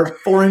zippers are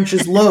 4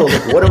 inches low.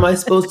 Like, what am I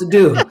supposed to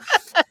do? And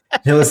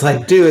it was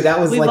like, dude, that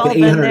was like an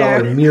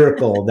 $800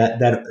 miracle.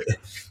 The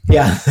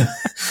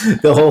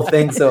whole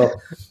thing. So,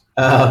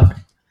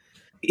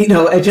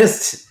 it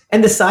just,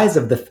 and the size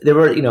of there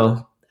were,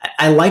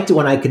 I liked it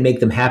when I could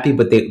make them happy,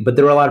 but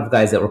there were a lot of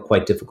guys that were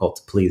quite difficult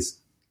to please.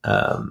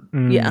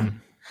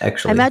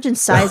 Actually, I imagine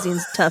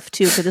sizing's tough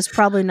too, because it's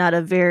probably not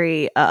a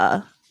very,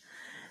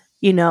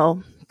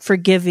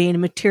 forgiving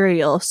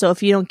material. So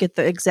if you don't get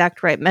the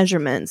exact right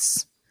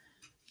measurements,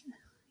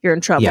 you're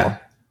in trouble. Yeah,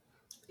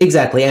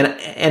 exactly.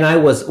 And I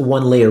was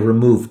one layer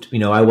removed.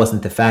 I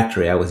wasn't the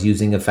factory. I was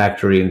using a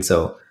factory, and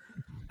so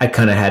I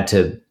kind of had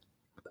to.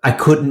 I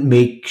couldn't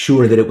make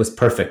sure that it was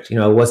perfect.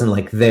 I wasn't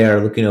like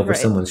there looking over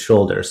someone's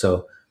shoulder.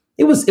 So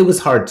it was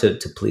hard to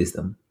please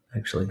them,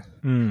 actually.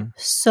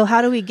 So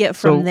how do we get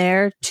from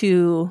there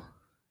to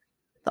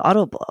the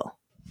Autoblow?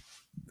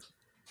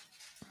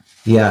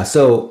 Yeah.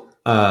 So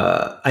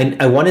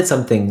I wanted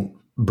something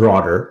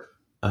broader.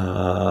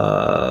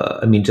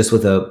 Just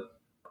with a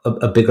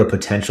bigger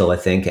potential, I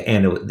think,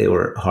 and they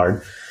were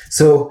hard.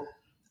 So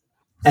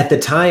at the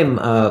time,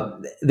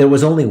 there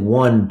was only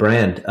one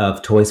brand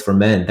of toys for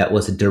men that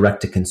was a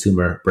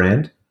direct-to-consumer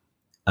brand,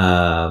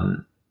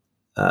 and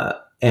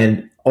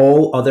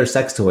all other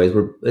sex toy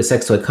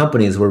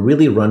companies were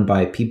really run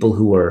by people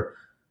who were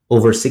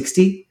over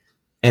 60,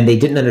 and they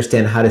didn't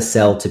understand how to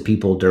sell to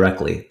people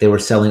directly. They were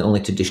selling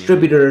only to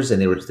distributors,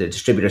 and the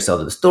distributors sell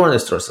to the store, and the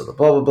store sells to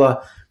blah blah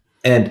blah,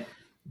 and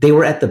they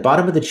were at the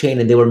bottom of the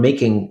chain, and they were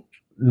making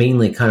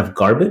mainly kind of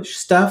garbage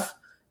stuff.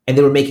 And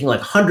they were making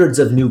like hundreds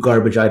of new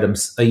garbage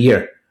items a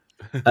year.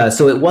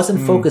 So it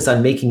wasn't focused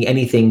on making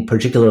anything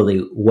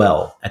particularly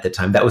well at the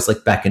time. That was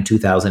like back in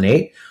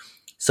 2008.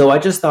 So I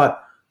just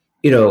thought,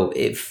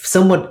 if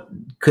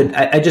someone could,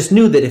 I just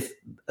knew that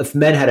if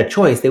men had a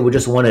choice, they would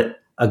just want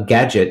a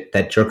gadget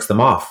that jerks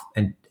them off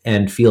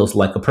and feels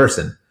like a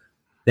person.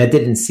 That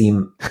didn't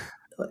seem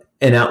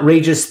an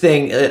outrageous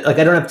thing. Like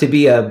I don't have to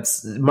be a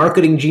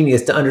marketing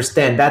genius to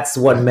understand that's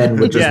what men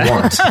would just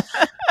want.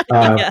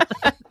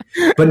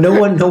 But no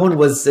one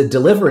was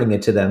delivering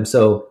it to them.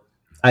 So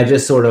I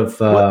just sort of,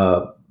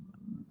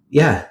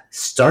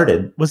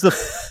 started. Was the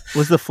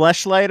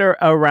Fleshlight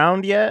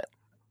around yet,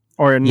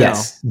 or no?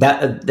 Yes,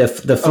 that the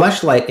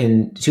Fleshlight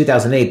in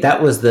 2008.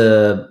 That was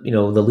the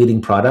the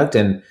leading product,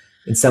 and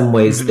in some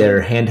ways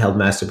their handheld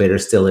masturbator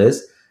still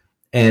is.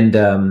 And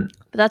but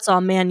that's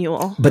all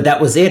manual. But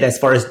that was it as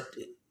far as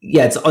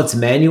it's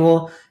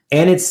manual,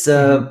 and it's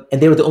and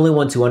they were the only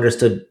ones who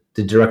understood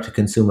the direct to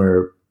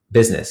consumer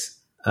business.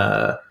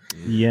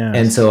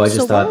 And so I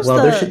just thought,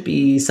 there should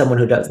be someone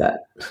who does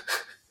that.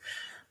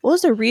 What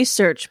was the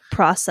research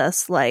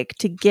process like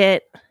to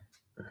get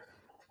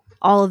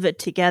all of it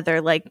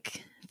together,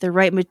 like the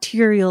right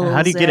materials?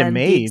 How do you get it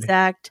made? The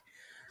exact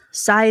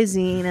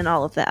sizing and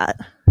all of that.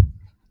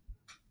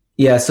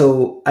 Yeah,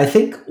 so I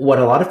think what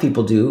a lot of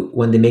people do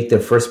when they make their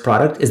first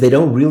product is they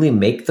don't really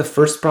make the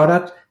first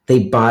product.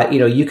 They buy,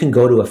 you can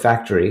go to a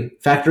factory.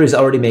 Factories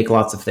already make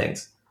lots of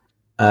things.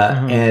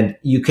 And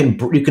you can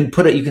put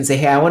it, you can say,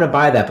 hey, I want to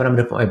buy that, but I'm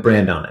going to put my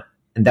brand on it.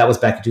 And that was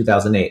back in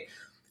 2008.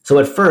 So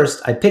at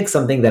first I picked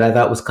something that I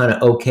thought was kind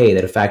of okay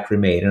that a factory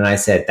made. And I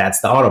said,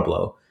 that's the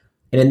Autoblow.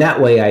 And in that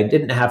way, I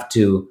didn't have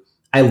to,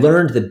 I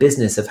learned the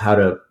business of how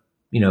to,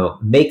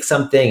 make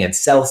something and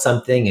sell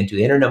something and do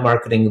internet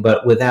marketing,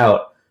 but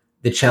without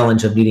the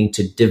challenge of needing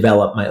to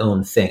develop my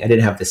own thing. I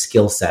didn't have the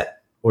skill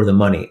set or the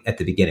money at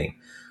the beginning.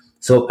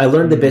 So I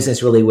learned the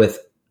business really with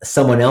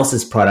someone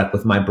else's product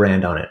with my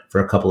brand on it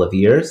for a couple of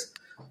years.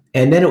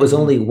 And then it was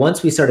only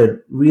once we started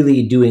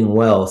really doing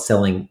well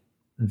selling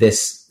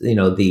this,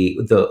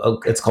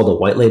 it's called a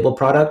white label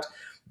product.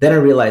 Then I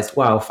realized,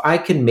 wow, if I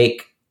can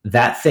make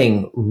that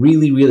thing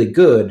really, really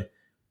good,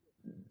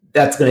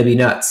 that's going to be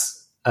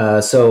nuts.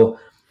 So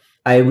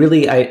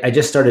I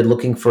just started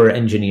looking for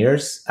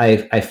engineers.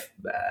 I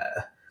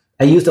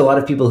used a lot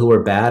of people who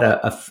were bad.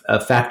 A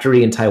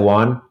factory in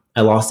Taiwan,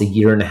 I lost 1.5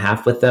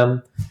 years with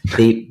them.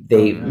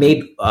 They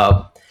made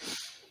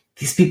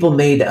these people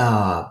made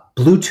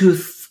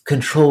Bluetooth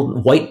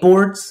controlled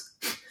whiteboards,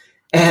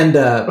 and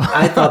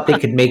I thought they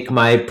could make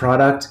my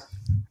product.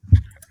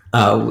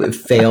 It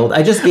failed.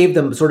 I just gave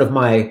them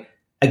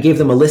I gave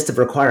them a list of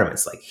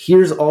requirements. Like,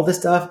 here's all the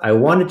stuff I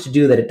wanted to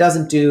do that it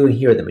doesn't do, and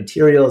here are the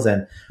materials.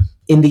 And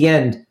in the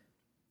end,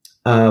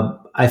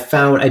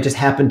 I just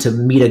happened to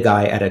meet a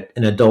guy at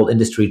an adult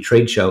industry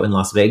trade show in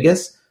Las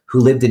Vegas who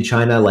lived in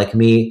China like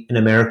me, an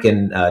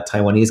American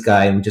Taiwanese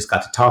guy, and we just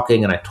got to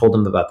talking, and I told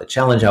him about the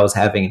challenge I was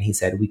having, and he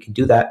said, we can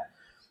do that.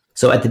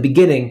 So at the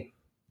beginning,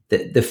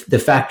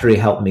 the factory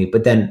helped me,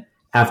 but then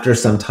after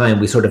some time,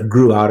 we sort of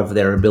grew out of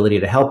their ability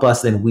to help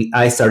us. Then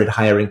I started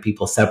hiring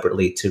people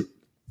separately to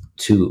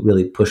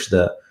really push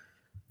the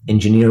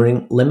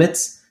engineering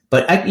limits.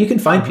 But you can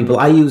find people.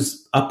 I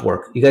use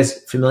Upwork. You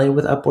guys familiar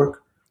with Upwork?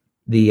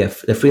 The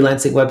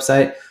freelancing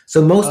website?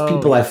 So most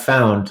people I've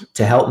found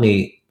to help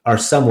me are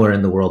somewhere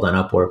in the world on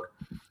Upwork.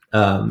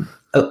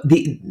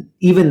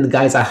 Even the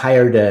guys I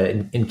hired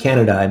in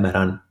Canada, I met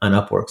on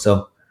Upwork.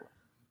 So,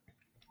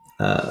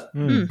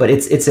 but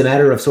it's a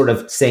matter of sort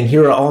of saying,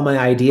 here are all my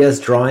ideas,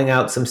 drawing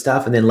out some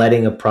stuff, and then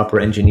letting a proper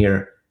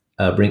engineer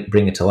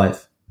bring it to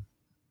life.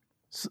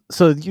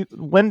 So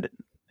when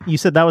you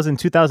said that was in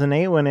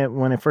 2008 when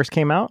it first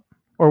came out,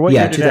 or what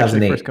year did it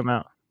actually first come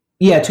out?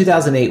 Yeah,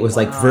 2008 was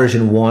like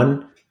version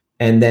 1,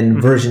 and then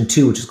version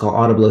 2, which is called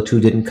Autoblow 2,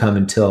 didn't come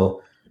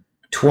until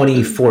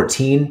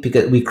 2014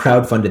 because we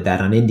crowdfunded that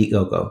on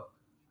Indiegogo.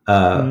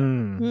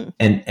 And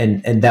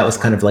that was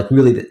kind of like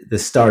really the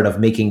start of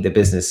making the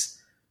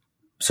business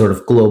sort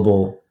of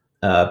global,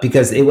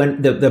 because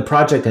the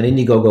project on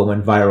Indiegogo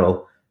went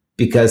viral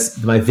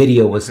because my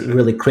video was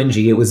really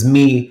cringy. It was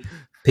me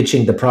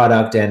pitching the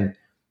product, and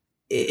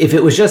if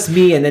it was just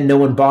me and then no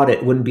one bought it,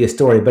 it wouldn't be a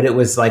story. But it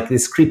was like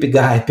this creepy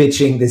guy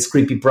pitching this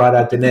creepy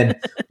product, and then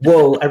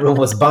whoa, everyone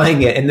was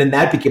buying it, and then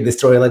that became the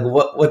story. Like,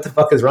 what the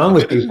fuck is wrong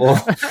with people?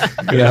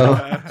 You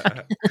know,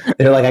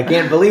 they're like, I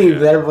can't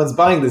believe that everyone's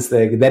buying this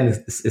thing. And then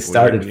it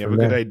started. You have a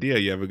good idea.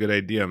 You have a good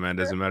idea, man.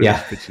 Doesn't matter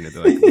who's pitching it.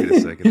 They're like, wait a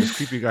second, this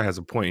creepy guy has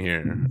a point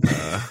here.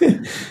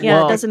 It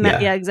doesn't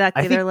matter. Yeah,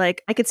 exactly. They're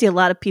like, I could see a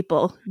lot of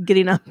people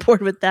getting on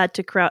board with that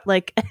to crowd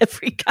like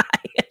every guy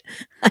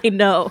I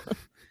know.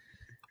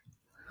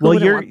 Well,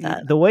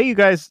 the way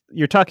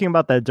you're talking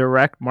about the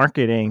direct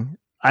marketing.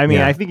 I mean,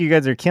 I think you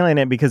guys are killing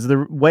it, because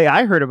the way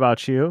I heard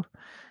about you,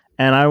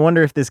 and I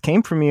wonder if this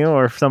came from you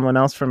or someone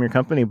else from your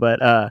company,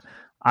 but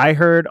I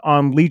heard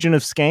on Legion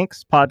of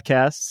Skanks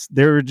podcasts,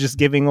 they were just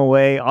giving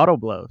away auto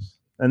blows.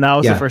 And that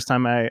was the first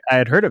time I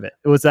had heard of it.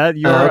 Was that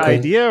your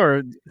idea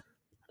or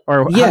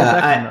how did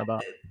that come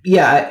about?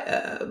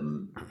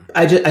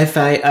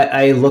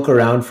 I look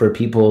around for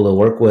people to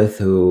work with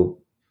who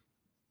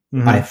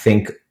I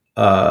think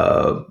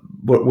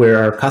where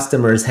our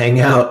customers hang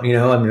out. You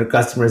know, I mean, our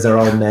customers are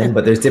all men,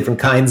 but there's different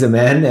kinds of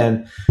men.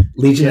 And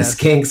Legion of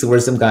Skanks were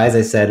some guys.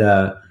 I said,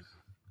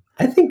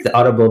 I think the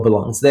auto blow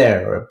belongs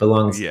there, or it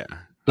belongs. Yeah.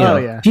 You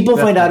know, people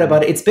find out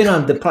about it. It's been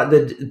on the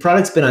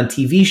product's been on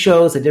TV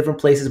shows at different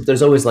places, but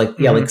there's always like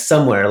like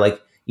somewhere like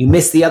you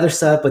missed the other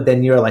stuff, but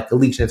then you're like a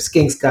Legion of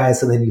Skanks guy,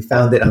 so then you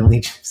found it on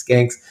Legion of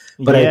Skanks.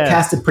 But I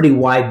cast a pretty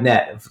wide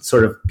net of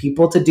sort of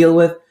people to deal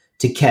with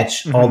to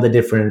catch all the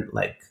different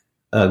like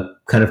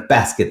kind of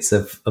baskets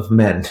of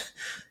men,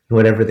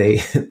 whatever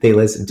they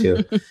listen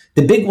to.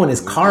 The big one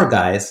is car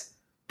guys,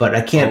 but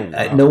I can't.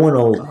 No one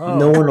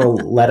will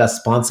let us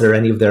sponsor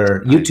any of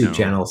their YouTube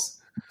channels.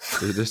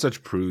 They're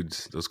such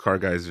prudes. Those car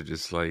guys are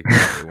just like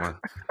they want,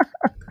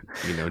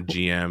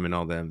 GM and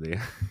all them.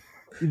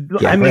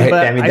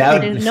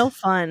 No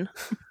fun.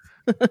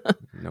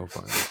 No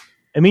fun.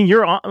 I mean,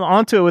 you're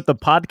onto it with the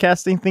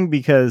podcasting thing,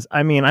 because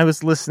I mean, I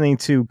was listening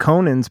to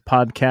Conan's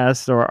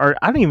podcast, or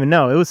I don't even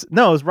know. It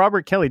was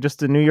Robert Kelly,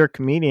 just a New York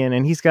comedian,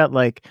 and he's got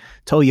like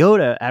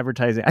Toyota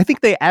advertising. I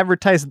think they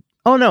advertised.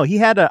 Oh no, he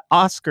had an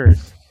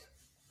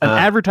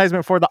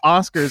advertisement for the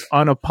Oscars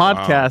on a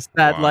podcast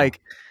like.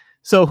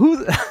 So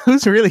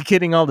who's really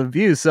getting all the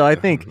views? So I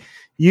think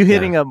you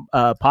hitting a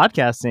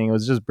podcasting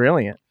was just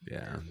brilliant.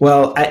 Yeah.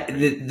 Well,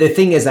 the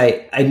thing is,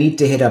 I need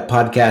to hit a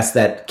podcast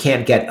that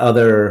can't get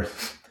other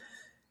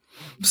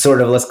sort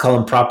of, let's call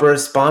them proper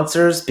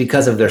sponsors,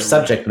 because of their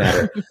subject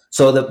matter.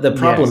 So the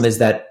problem is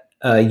that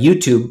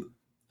YouTube,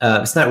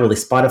 it's not really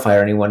Spotify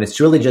or anyone. It's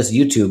really just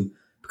YouTube,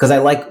 because I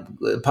like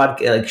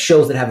like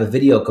shows that have a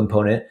video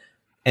component,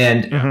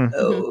 and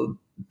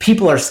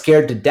people are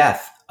scared to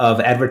death of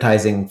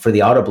advertising for the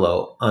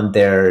Autoblow on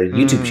their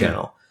YouTube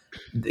channel.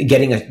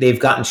 They've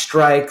gotten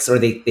strikes, or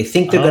they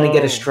think they're going to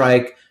get a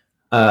strike.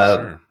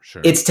 Sure.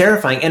 It's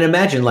terrifying. And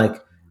imagine, like,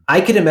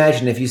 I could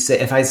imagine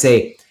if I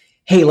say,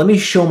 hey, let me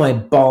show my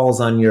balls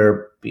on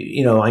your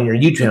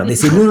YouTube channel. They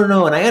say,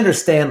 no. And I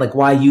understand like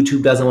why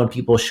YouTube doesn't want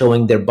people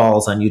showing their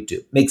balls on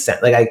YouTube. Makes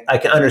sense. Like I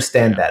can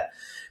understand that.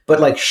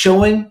 But like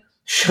showing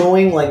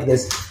like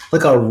this,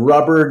 like a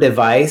rubber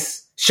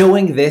device,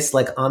 showing this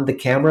like on the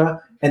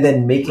camera, and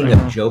then making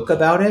a joke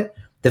about it.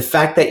 The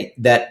fact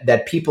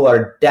that people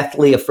are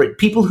deathly afraid,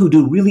 people who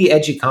do really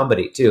edgy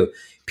comedy too,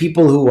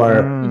 people who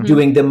are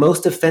doing the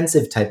most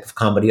offensive type of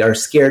comedy are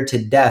scared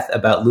to death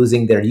about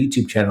losing their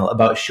YouTube channel,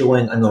 about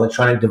showing an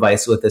electronic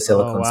device with a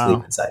silicone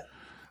sleeve inside,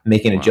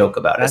 making a joke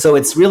about it. So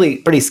it's really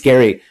pretty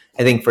scary,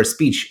 I think, for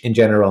speech in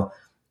general.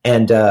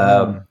 And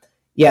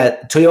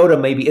Toyota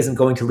maybe isn't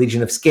going to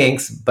Legion of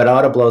Skanks, but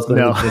Autoblow is going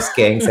to Legion of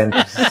Skanks, and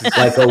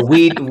like a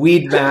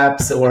weed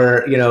maps,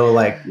 or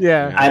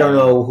I don't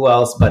know who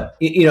else, but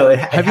it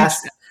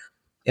has.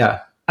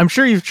 I'm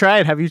sure you've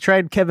tried. Have you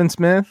tried Kevin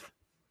Smith?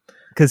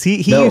 Because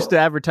he used to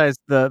advertise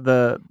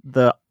the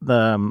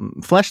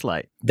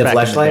Fleshlight. The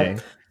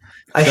Fleshlight.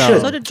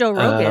 So did Joe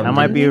Rogan. That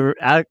might be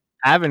an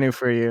avenue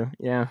for you.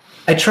 Yeah.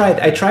 I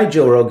tried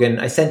Joe Rogan.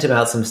 I sent him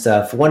out some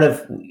stuff.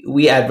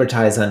 We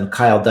advertise on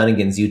Kyle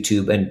Dunnigan's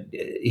YouTube, and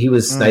he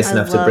was nice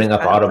enough to bring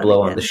up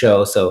Autoblow on the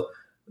show. So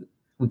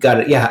we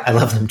got it. Yeah, I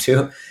love them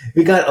too.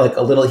 We got like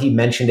a little. He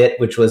mentioned it,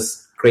 which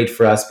was great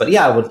for us. But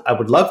yeah, I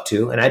would love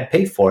to, and I'd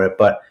pay for it.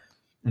 But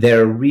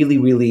they're really,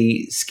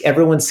 really.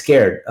 Everyone's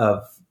scared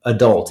of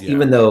adult,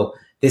 even though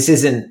this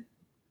isn't.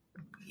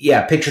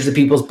 Yeah, pictures of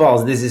people's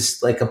balls. This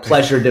is like a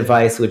pleasure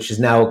device, which is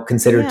now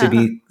considered to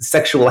be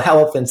sexual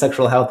health, and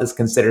sexual health is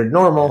considered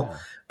normal,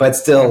 but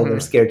still they're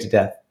scared to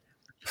death.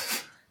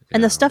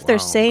 And the stuff they're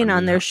saying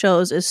on their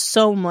shows is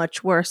so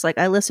much worse. Like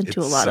I listen to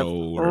a lot of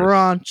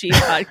raunchy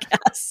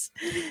podcasts,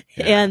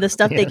 and the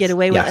stuff they get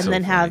away with, and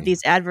then have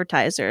these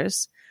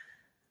advertisers.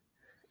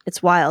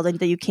 It's wild, and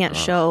that you can't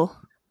show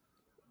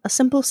a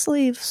simple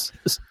sleeves.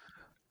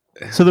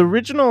 So the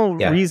original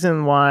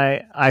reason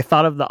why I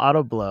thought of the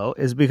Autoblow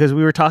is because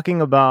we were talking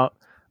about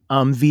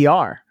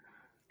VR,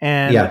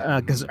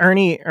 and because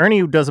Ernie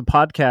does a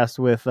podcast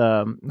with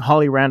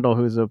Holly Randall,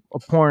 who's a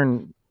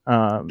porn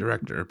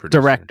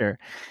director,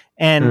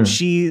 and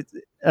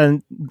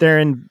they're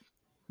in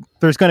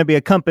there's going to be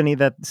a company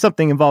that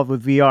something involved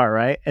with VR,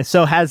 right? And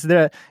so has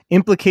the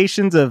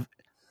implications of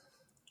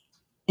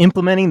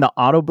implementing the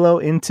auto blow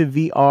into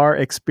VR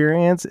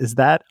experience, is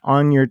that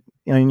on your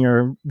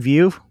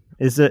view?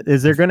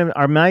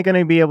 Am I going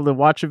to be able to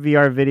watch a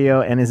VR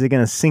video, and is it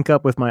going to sync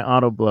up with my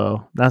auto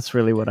blow? That's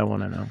really what I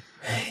want to know.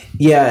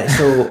 Yeah,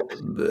 so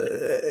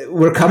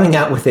we're coming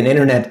out with an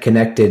internet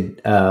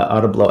connected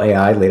auto blow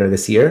AI later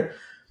this year.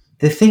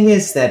 The thing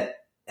is that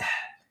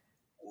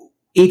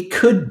it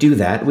could do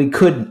that. We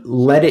could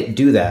let it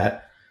do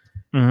that.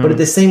 Mm-hmm. But at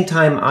the same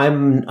time,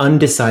 I'm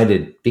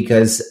undecided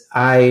because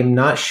I'm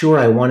not sure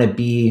I want to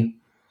be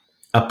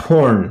a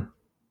porn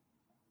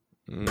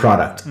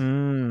product.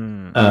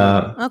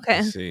 Okay.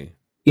 I see.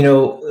 You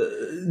know,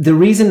 the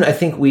reason I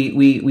think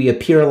we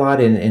appear a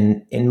lot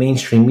in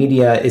mainstream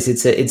media is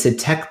it's a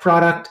tech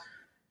product.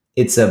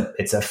 It's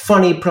a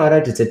funny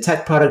product. It's a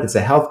tech product. It's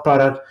a health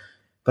product.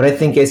 But I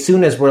think as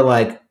soon as we're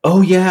like,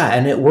 oh yeah,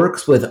 and it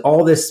works with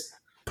all this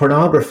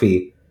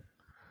pornography,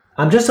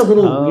 I'm just a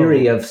little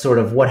weary of sort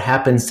of what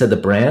happens to the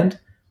brand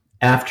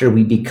after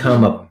we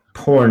become a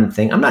porn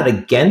thing. I'm not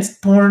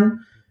against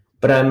porn,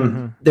 but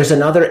there's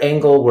another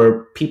angle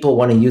where people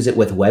want to use it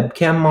with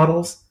webcam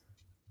models.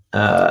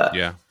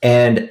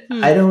 And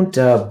I don't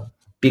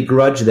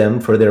begrudge them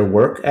for their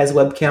work as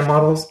webcam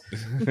models,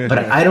 but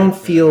I don't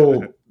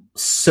feel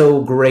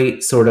so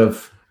great sort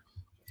of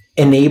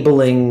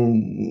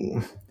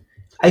enabling.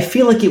 I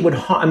feel like it would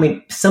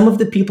some of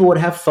the people would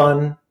have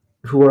fun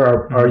who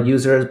are our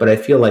users, but I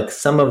feel like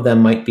some of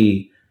them might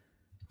be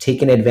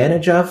taken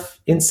advantage of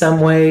in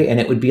some way, and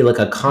it would be like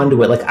a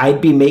conduit. Like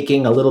I'd be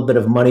making a little bit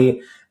of money.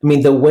 I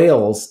mean, the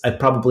whales, I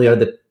probably are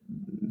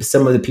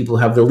some of the people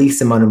who have the least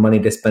amount of money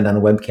to spend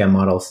on webcam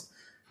models,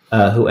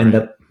 who end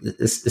up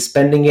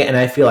spending it. And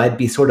I feel I'd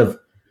be sort of,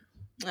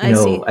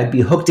 I'd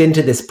be hooked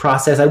into this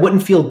process. I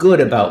wouldn't feel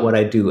good about what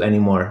I do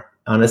anymore,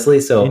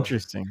 honestly. So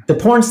interesting. The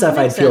porn stuff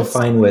I'd feel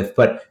fine with,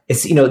 but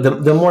it's,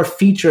 the more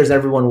features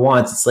everyone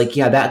wants, it's like,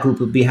 yeah, that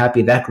group would be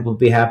happy. That group would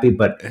be happy,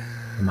 but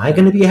am I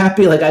going to be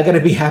happy? Like I got to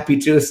be happy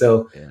too.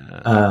 So,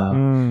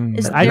 I'm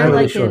not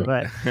really sure,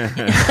 but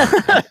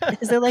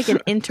is there like an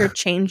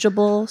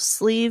interchangeable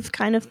sleeve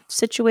kind of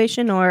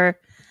situation, or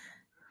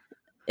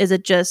is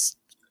it just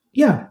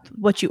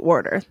what you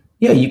order?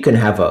 Yeah, you can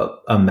have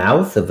a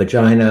mouth, a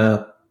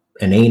vagina,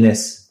 an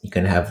anus. You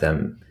can have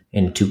them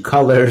in 2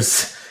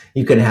 colors.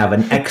 You can have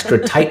an extra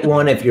tight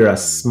one if you're a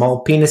small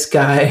penis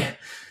guy.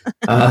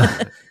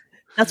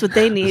 That's what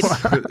they need.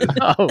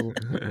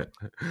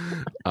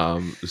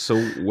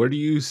 So where do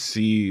you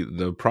see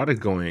the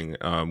product going?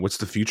 What's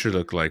the future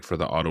look like for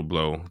the Auto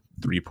Blow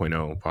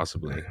 3.0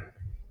 possibly?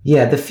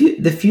 Yeah, the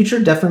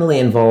future definitely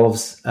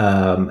involves,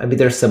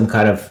 there's some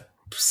kind of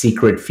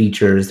secret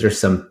features. There's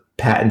some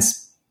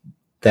patents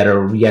that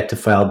are yet to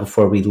file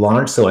before we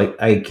launch. So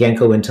I can't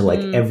go into like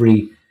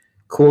every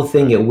cool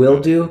thing it will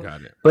do.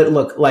 Got it. But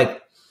look,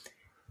 like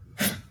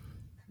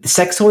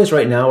sex toys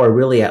right now are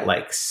really at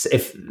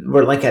if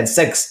we're like at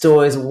sex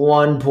toys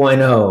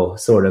 1.0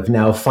 sort of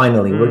now,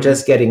 finally, we're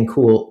just getting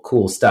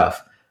cool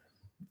stuff.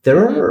 There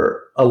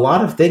are a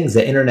lot of things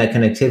that internet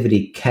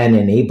connectivity can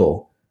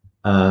enable.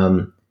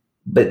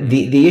 But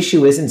the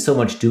issue isn't so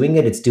much doing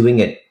it, it's doing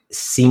it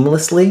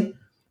seamlessly.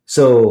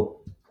 So,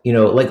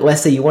 like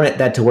let's say you want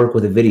that to work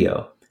with a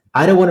video.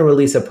 I don't want to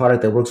release a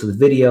product that works with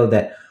video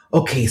that,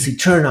 okay, so you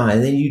turn on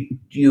and then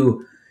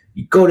you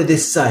go to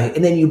this site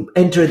and then you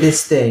enter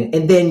this thing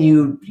and then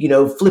you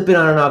flip it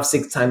on and off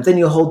 6 times, then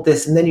you hold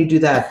this and then you do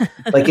that.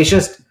 Like it's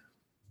just,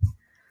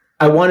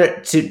 I want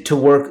it to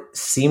work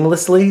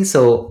seamlessly.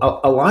 So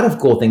a lot of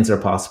cool things are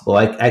possible.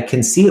 I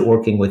can see it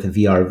working with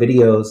VR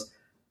videos.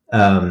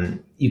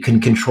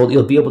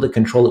 You'll be able to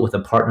control it with a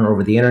partner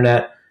over the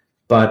internet,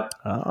 but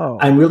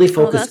I'm really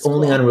focused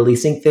only on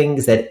releasing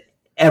things that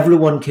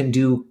everyone can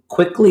do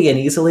quickly and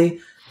easily,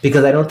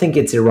 because I don't think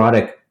it's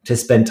erotic to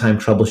spend time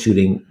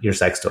troubleshooting your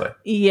sex toy.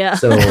 Yeah.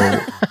 So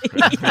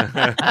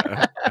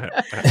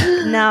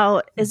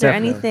now, is there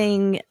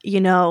anything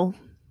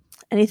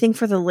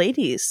for the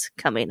ladies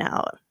coming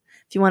out?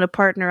 If you want to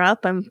partner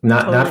up, I'm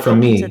not for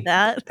me. To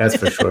that. That's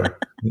for sure.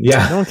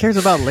 Yeah. No one cares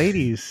about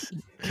ladies.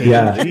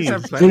 Yeah. I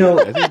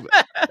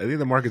think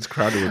the market's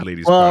crowded with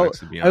ladies' well, products,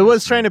 to be honest. I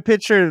was trying to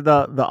picture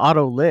the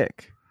auto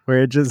lick,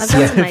 where it just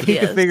if you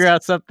could figure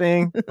out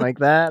something like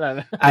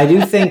that. I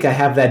do think I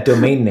have that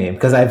domain name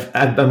because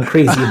I'm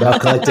crazy about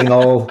collecting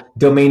all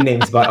domain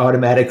names about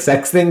automatic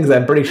sex things.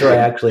 I'm pretty sure I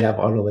actually have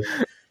Autolick.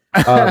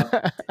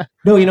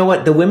 No, you know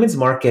what? The women's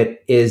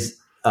market is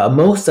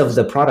most of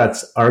the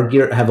products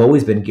have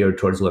always been geared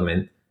towards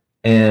women,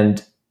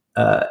 and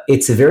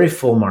it's a very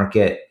full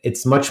market.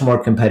 It's much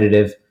more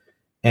competitive,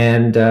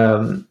 and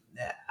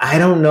I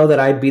don't know that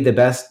I'd be the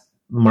best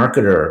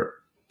marketer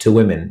to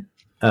women.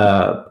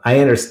 I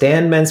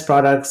understand men's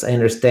products. I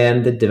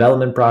understand the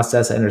development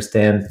process. I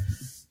understand,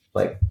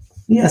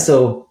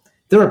 so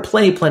there are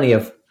plenty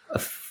of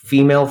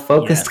female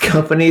focused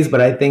companies,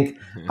 but I think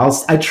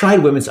I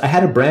tried women's. I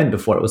had a brand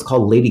before. It was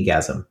called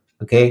Ladygasm.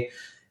 Okay.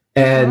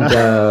 And,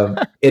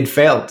 it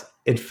failed.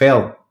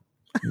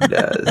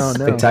 no.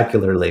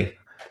 spectacularly.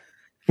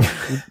 Well,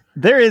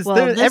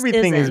 this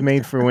everything is isn't.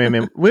 made for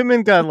women.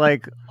 Women got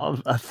like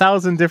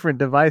 1,000 different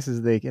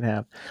devices they can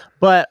have.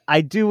 But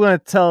I do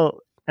want to tell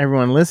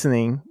everyone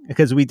listening,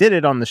 because we did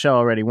it on the show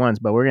already once,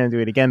 but we're going to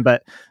do it again.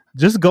 But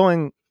just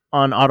going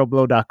on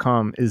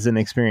autoblow.com is an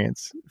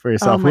experience for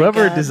yourself. Oh my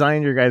Whoever God.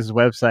 designed your guys'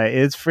 website,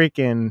 it's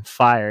freaking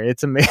fire.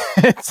 It's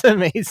it's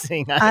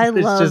amazing. I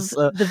There's love just,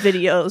 the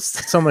videos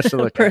so much to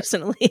look at.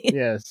 personally.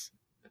 Yes.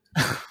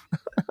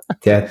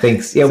 Yeah,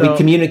 thanks. Yeah, So- we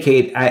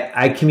communicate.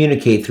 I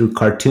communicate through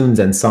cartoons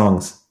and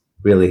songs.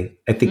 Really,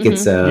 I think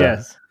it's.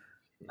 Yes.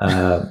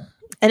 And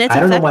it's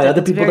I don't know why effective.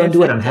 other It's people very don't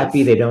do it. I'm effective.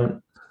 happy they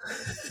don't.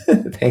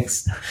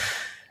 Thanks.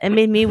 It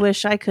made me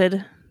wish I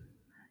could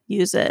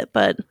use it,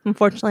 but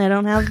unfortunately, I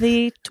don't have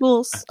the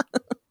tools.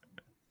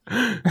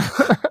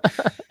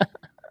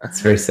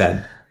 It's very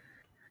sad.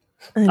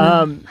 I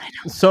know.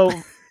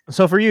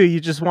 So for you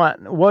just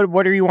want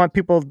what do you want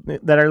people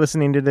that are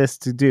listening to this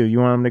to do? You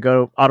want them to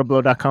go to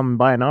autoblow.com and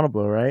buy an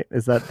Autoblow, right?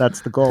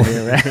 That's the goal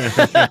here,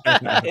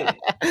 right?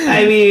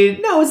 I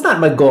mean, no, it's not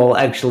my goal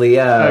actually.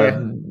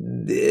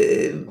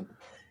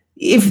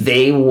 If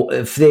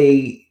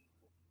they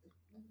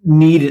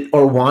need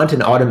or want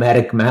an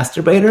automatic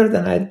masturbator,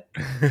 then I'd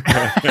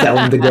tell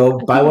them to go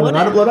buy one on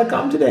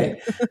autoblow.com today.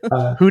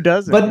 Who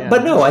doesn't?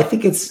 But no, I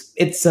think it's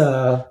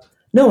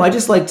no, I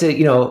just like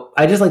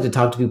to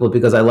talk to people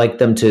because I like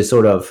them to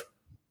sort of,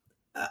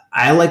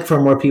 I like for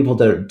more people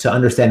to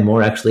understand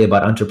more actually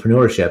about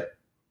entrepreneurship,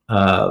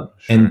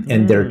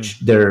 and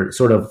their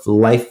sort of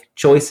life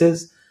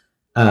choices.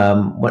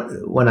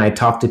 When I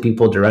talk to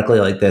people directly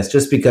like this,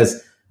 just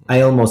because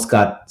I almost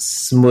got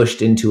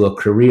smushed into a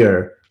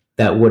career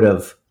that would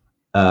have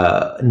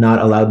not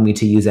allowed me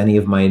to use any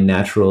of my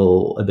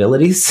natural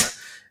abilities,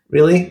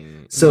 really.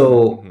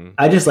 So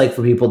I just like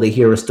for people to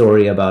hear a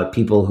story about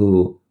people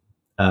who,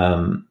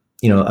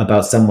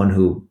 about someone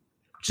who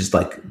just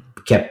like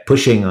kept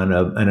pushing on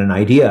an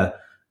idea.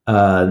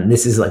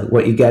 This is like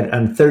what you get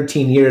on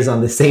 13 years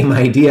on the same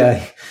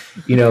idea,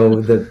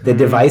 the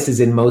devices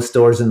in most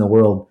stores in the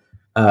world.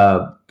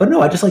 But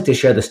no, I just like to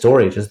share the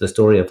story, just the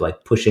story of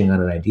like pushing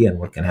on an idea and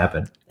what can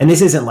happen. And this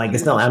isn't like,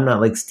 I'm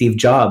not like Steve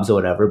Jobs or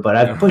whatever, but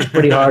I've pushed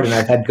pretty hard and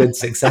I've had good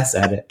success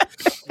at it.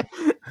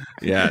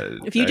 Yeah.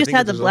 If you just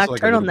had the black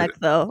turtleneck,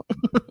 though.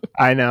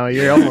 I know,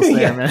 you're almost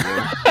there, man.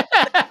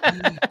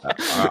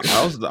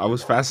 I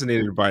was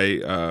fascinated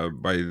by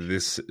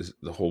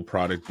the whole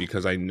product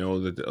because I know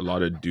that a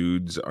lot of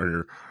dudes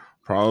are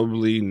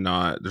probably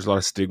not. There's a lot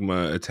of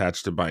stigma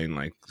attached to buying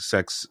like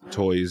sex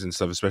toys and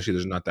stuff, especially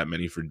there's not that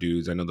many for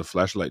dudes. I know the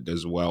Fleshlight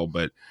does well,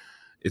 but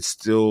it's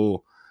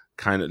still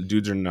kind of,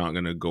 dudes are not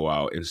going to go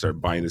out and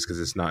start buying this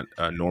because it's not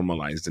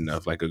normalized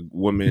enough. Like a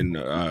woman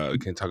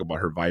can talk about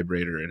her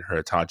vibrator and her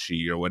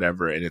Hitachi or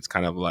whatever, and it's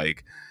kind of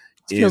like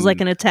it feels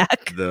like an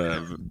attack.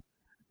 And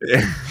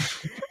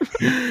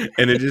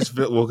it just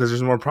because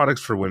there's more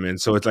products for women,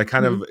 so it's like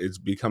kind of it's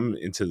become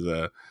into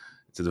the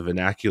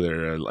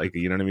vernacular, like,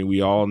 you know what I mean?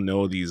 We all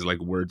know these like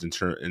words in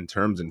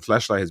terms, and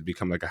Fleshlight has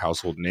become like a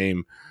household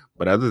name.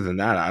 But other than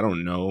that, I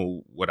don't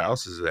know what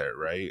else is there,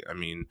 right? I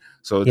mean,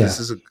 so this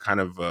is a kind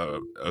of a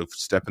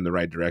step in the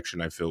right direction,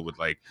 I feel, with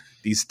like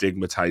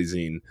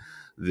destigmatizing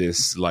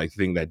this like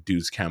thing that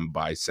dudes can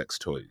buy sex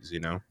toys, you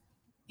know?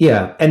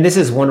 Yeah, and this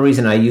is one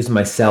reason I use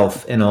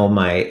myself in all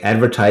my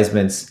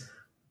advertisements.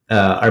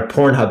 Our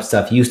Pornhub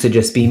stuff used to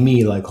just be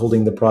me like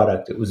holding the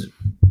product. It was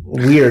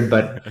weird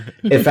but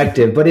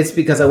effective. But it's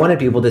because I wanted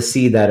people to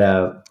see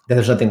that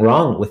there's nothing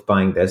wrong with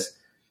buying this.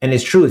 And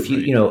it's true if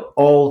you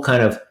all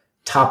kind of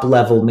top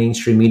level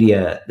mainstream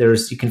media,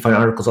 you can find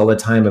articles all the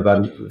time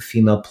about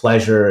female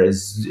pleasure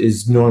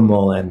is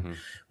normal and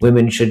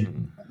women should,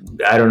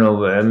 I don't know,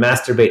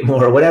 masturbate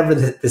more or whatever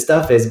the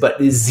stuff is. But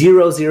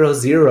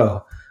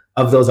 000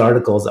 of those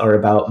articles are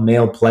about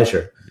male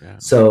pleasure. Yeah.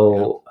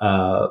 So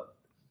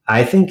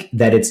I think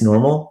that it's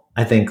normal.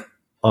 I think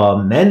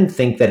men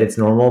think that it's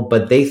normal,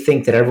 but they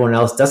think that everyone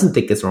else doesn't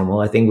think it's normal,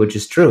 I think, which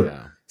is true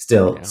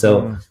still. Yeah.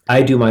 So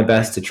I do my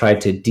best to try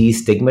to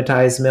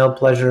destigmatize male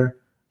pleasure.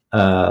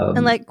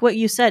 And like what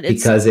you said,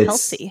 it's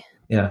healthy.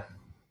 Yeah,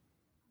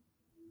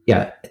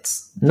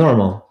 it's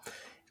normal.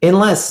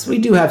 Unless we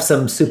do have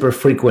some super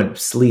frequent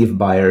sleeve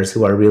buyers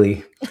who are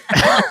really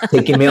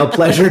taking male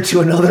pleasure to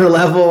another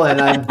level,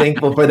 and I'm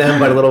thankful for them,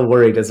 but a little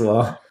worried as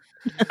well.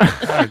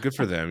 Good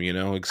for them,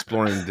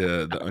 exploring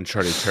the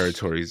uncharted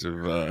territories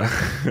of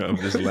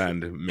this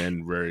land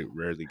men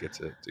rarely get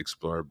to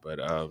explore. But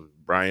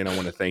Brian, I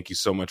want to thank you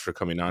so much for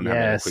coming on and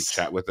having a quick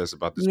chat with us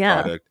about this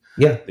product.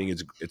 Yeah, I think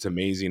it's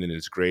amazing and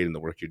it's great, and the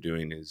work you're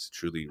doing is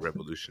truly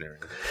revolutionary.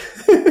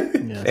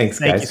 Thanks, guys.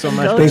 Thank you so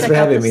much. Thanks for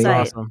having me.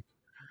 Awesome.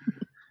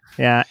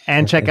 Yeah,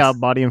 and check out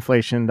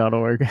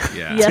bodyinflation.org.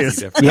 Yeah,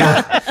 yes.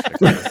 Yeah.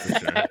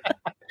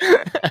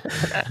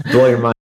 Blow your mind.